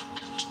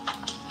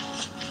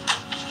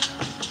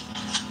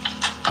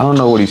 I don't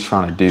know what he's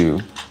trying to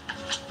do.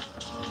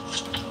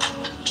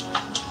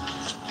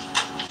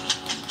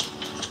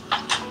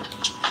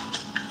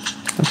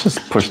 Let's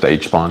just push the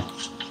H-pawn.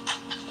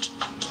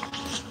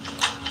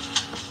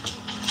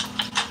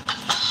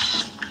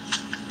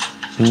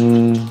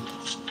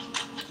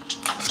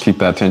 Let's keep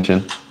that tension.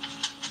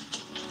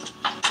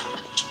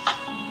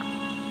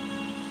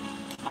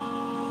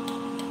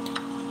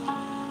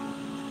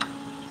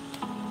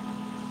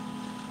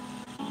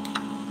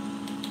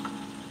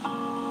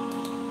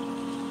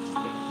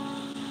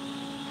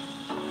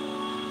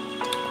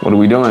 What are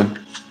we doing?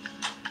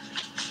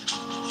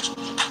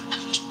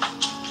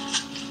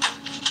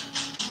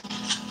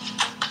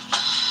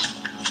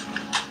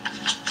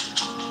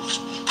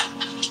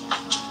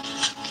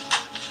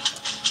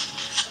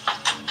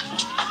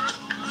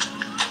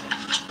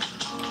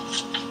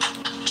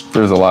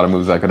 There's a lot of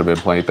moves that could have been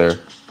played there.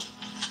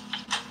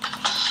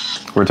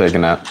 We're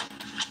taking that.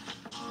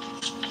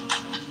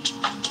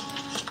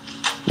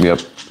 Yep,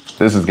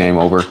 this is game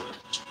over.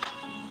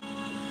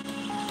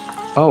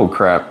 Oh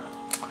crap.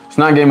 It's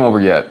not game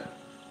over yet.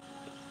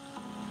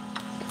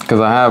 Because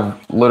I have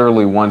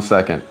literally 1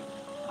 second.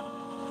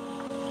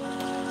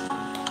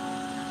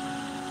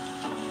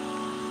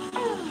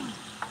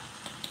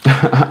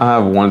 I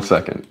have 1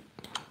 second.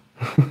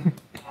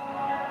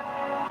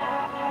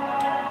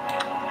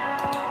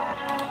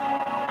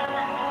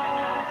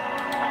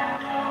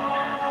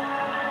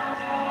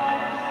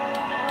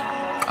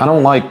 I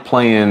don't like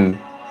playing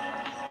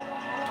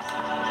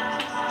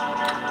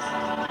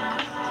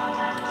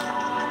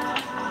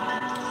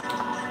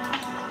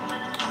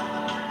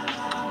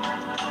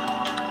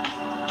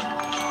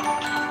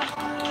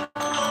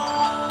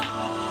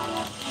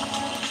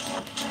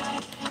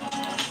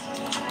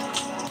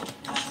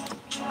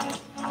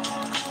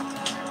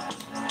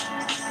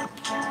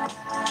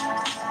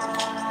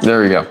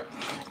There we go.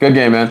 Good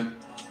game, man.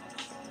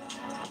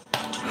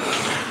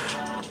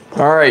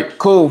 All right,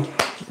 cool.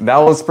 That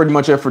was pretty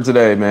much it for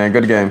today, man.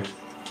 Good game.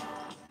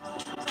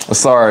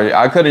 Sorry,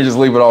 I couldn't just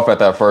leave it off at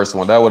that first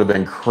one. That would have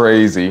been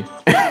crazy.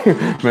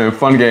 Man,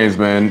 fun games,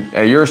 man.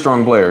 Hey, you're a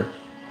strong player.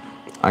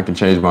 I can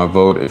change my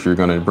vote if you're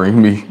gonna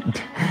bring me.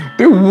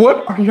 Dude,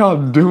 what are y'all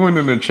doing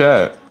in the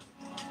chat?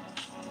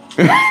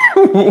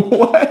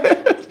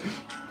 What?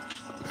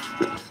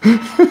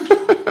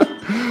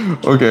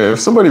 Okay, if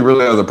somebody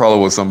really has a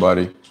problem with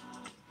somebody.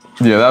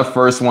 Yeah, that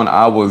first one,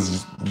 I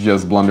was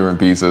just blundering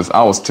pieces.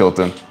 I was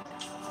tilting.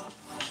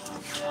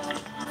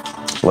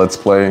 Let's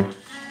play.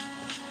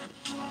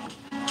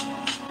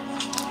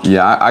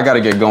 Yeah, I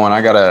gotta get going.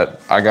 I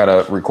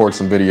gotta record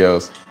some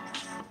videos.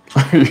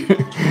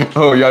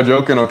 Oh, y'all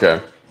joking?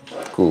 Okay,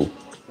 cool.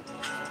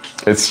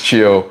 It's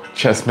chill.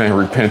 Chessman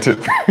repented.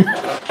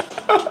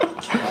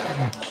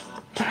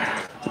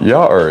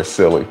 Y'all are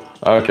silly.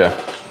 Okay.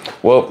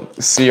 Well,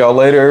 see y'all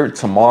later.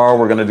 Tomorrow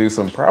we're gonna do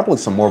probably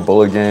some more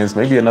bullet games,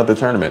 maybe another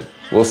tournament.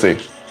 We'll see.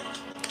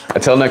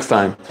 Until next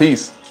time,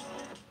 peace.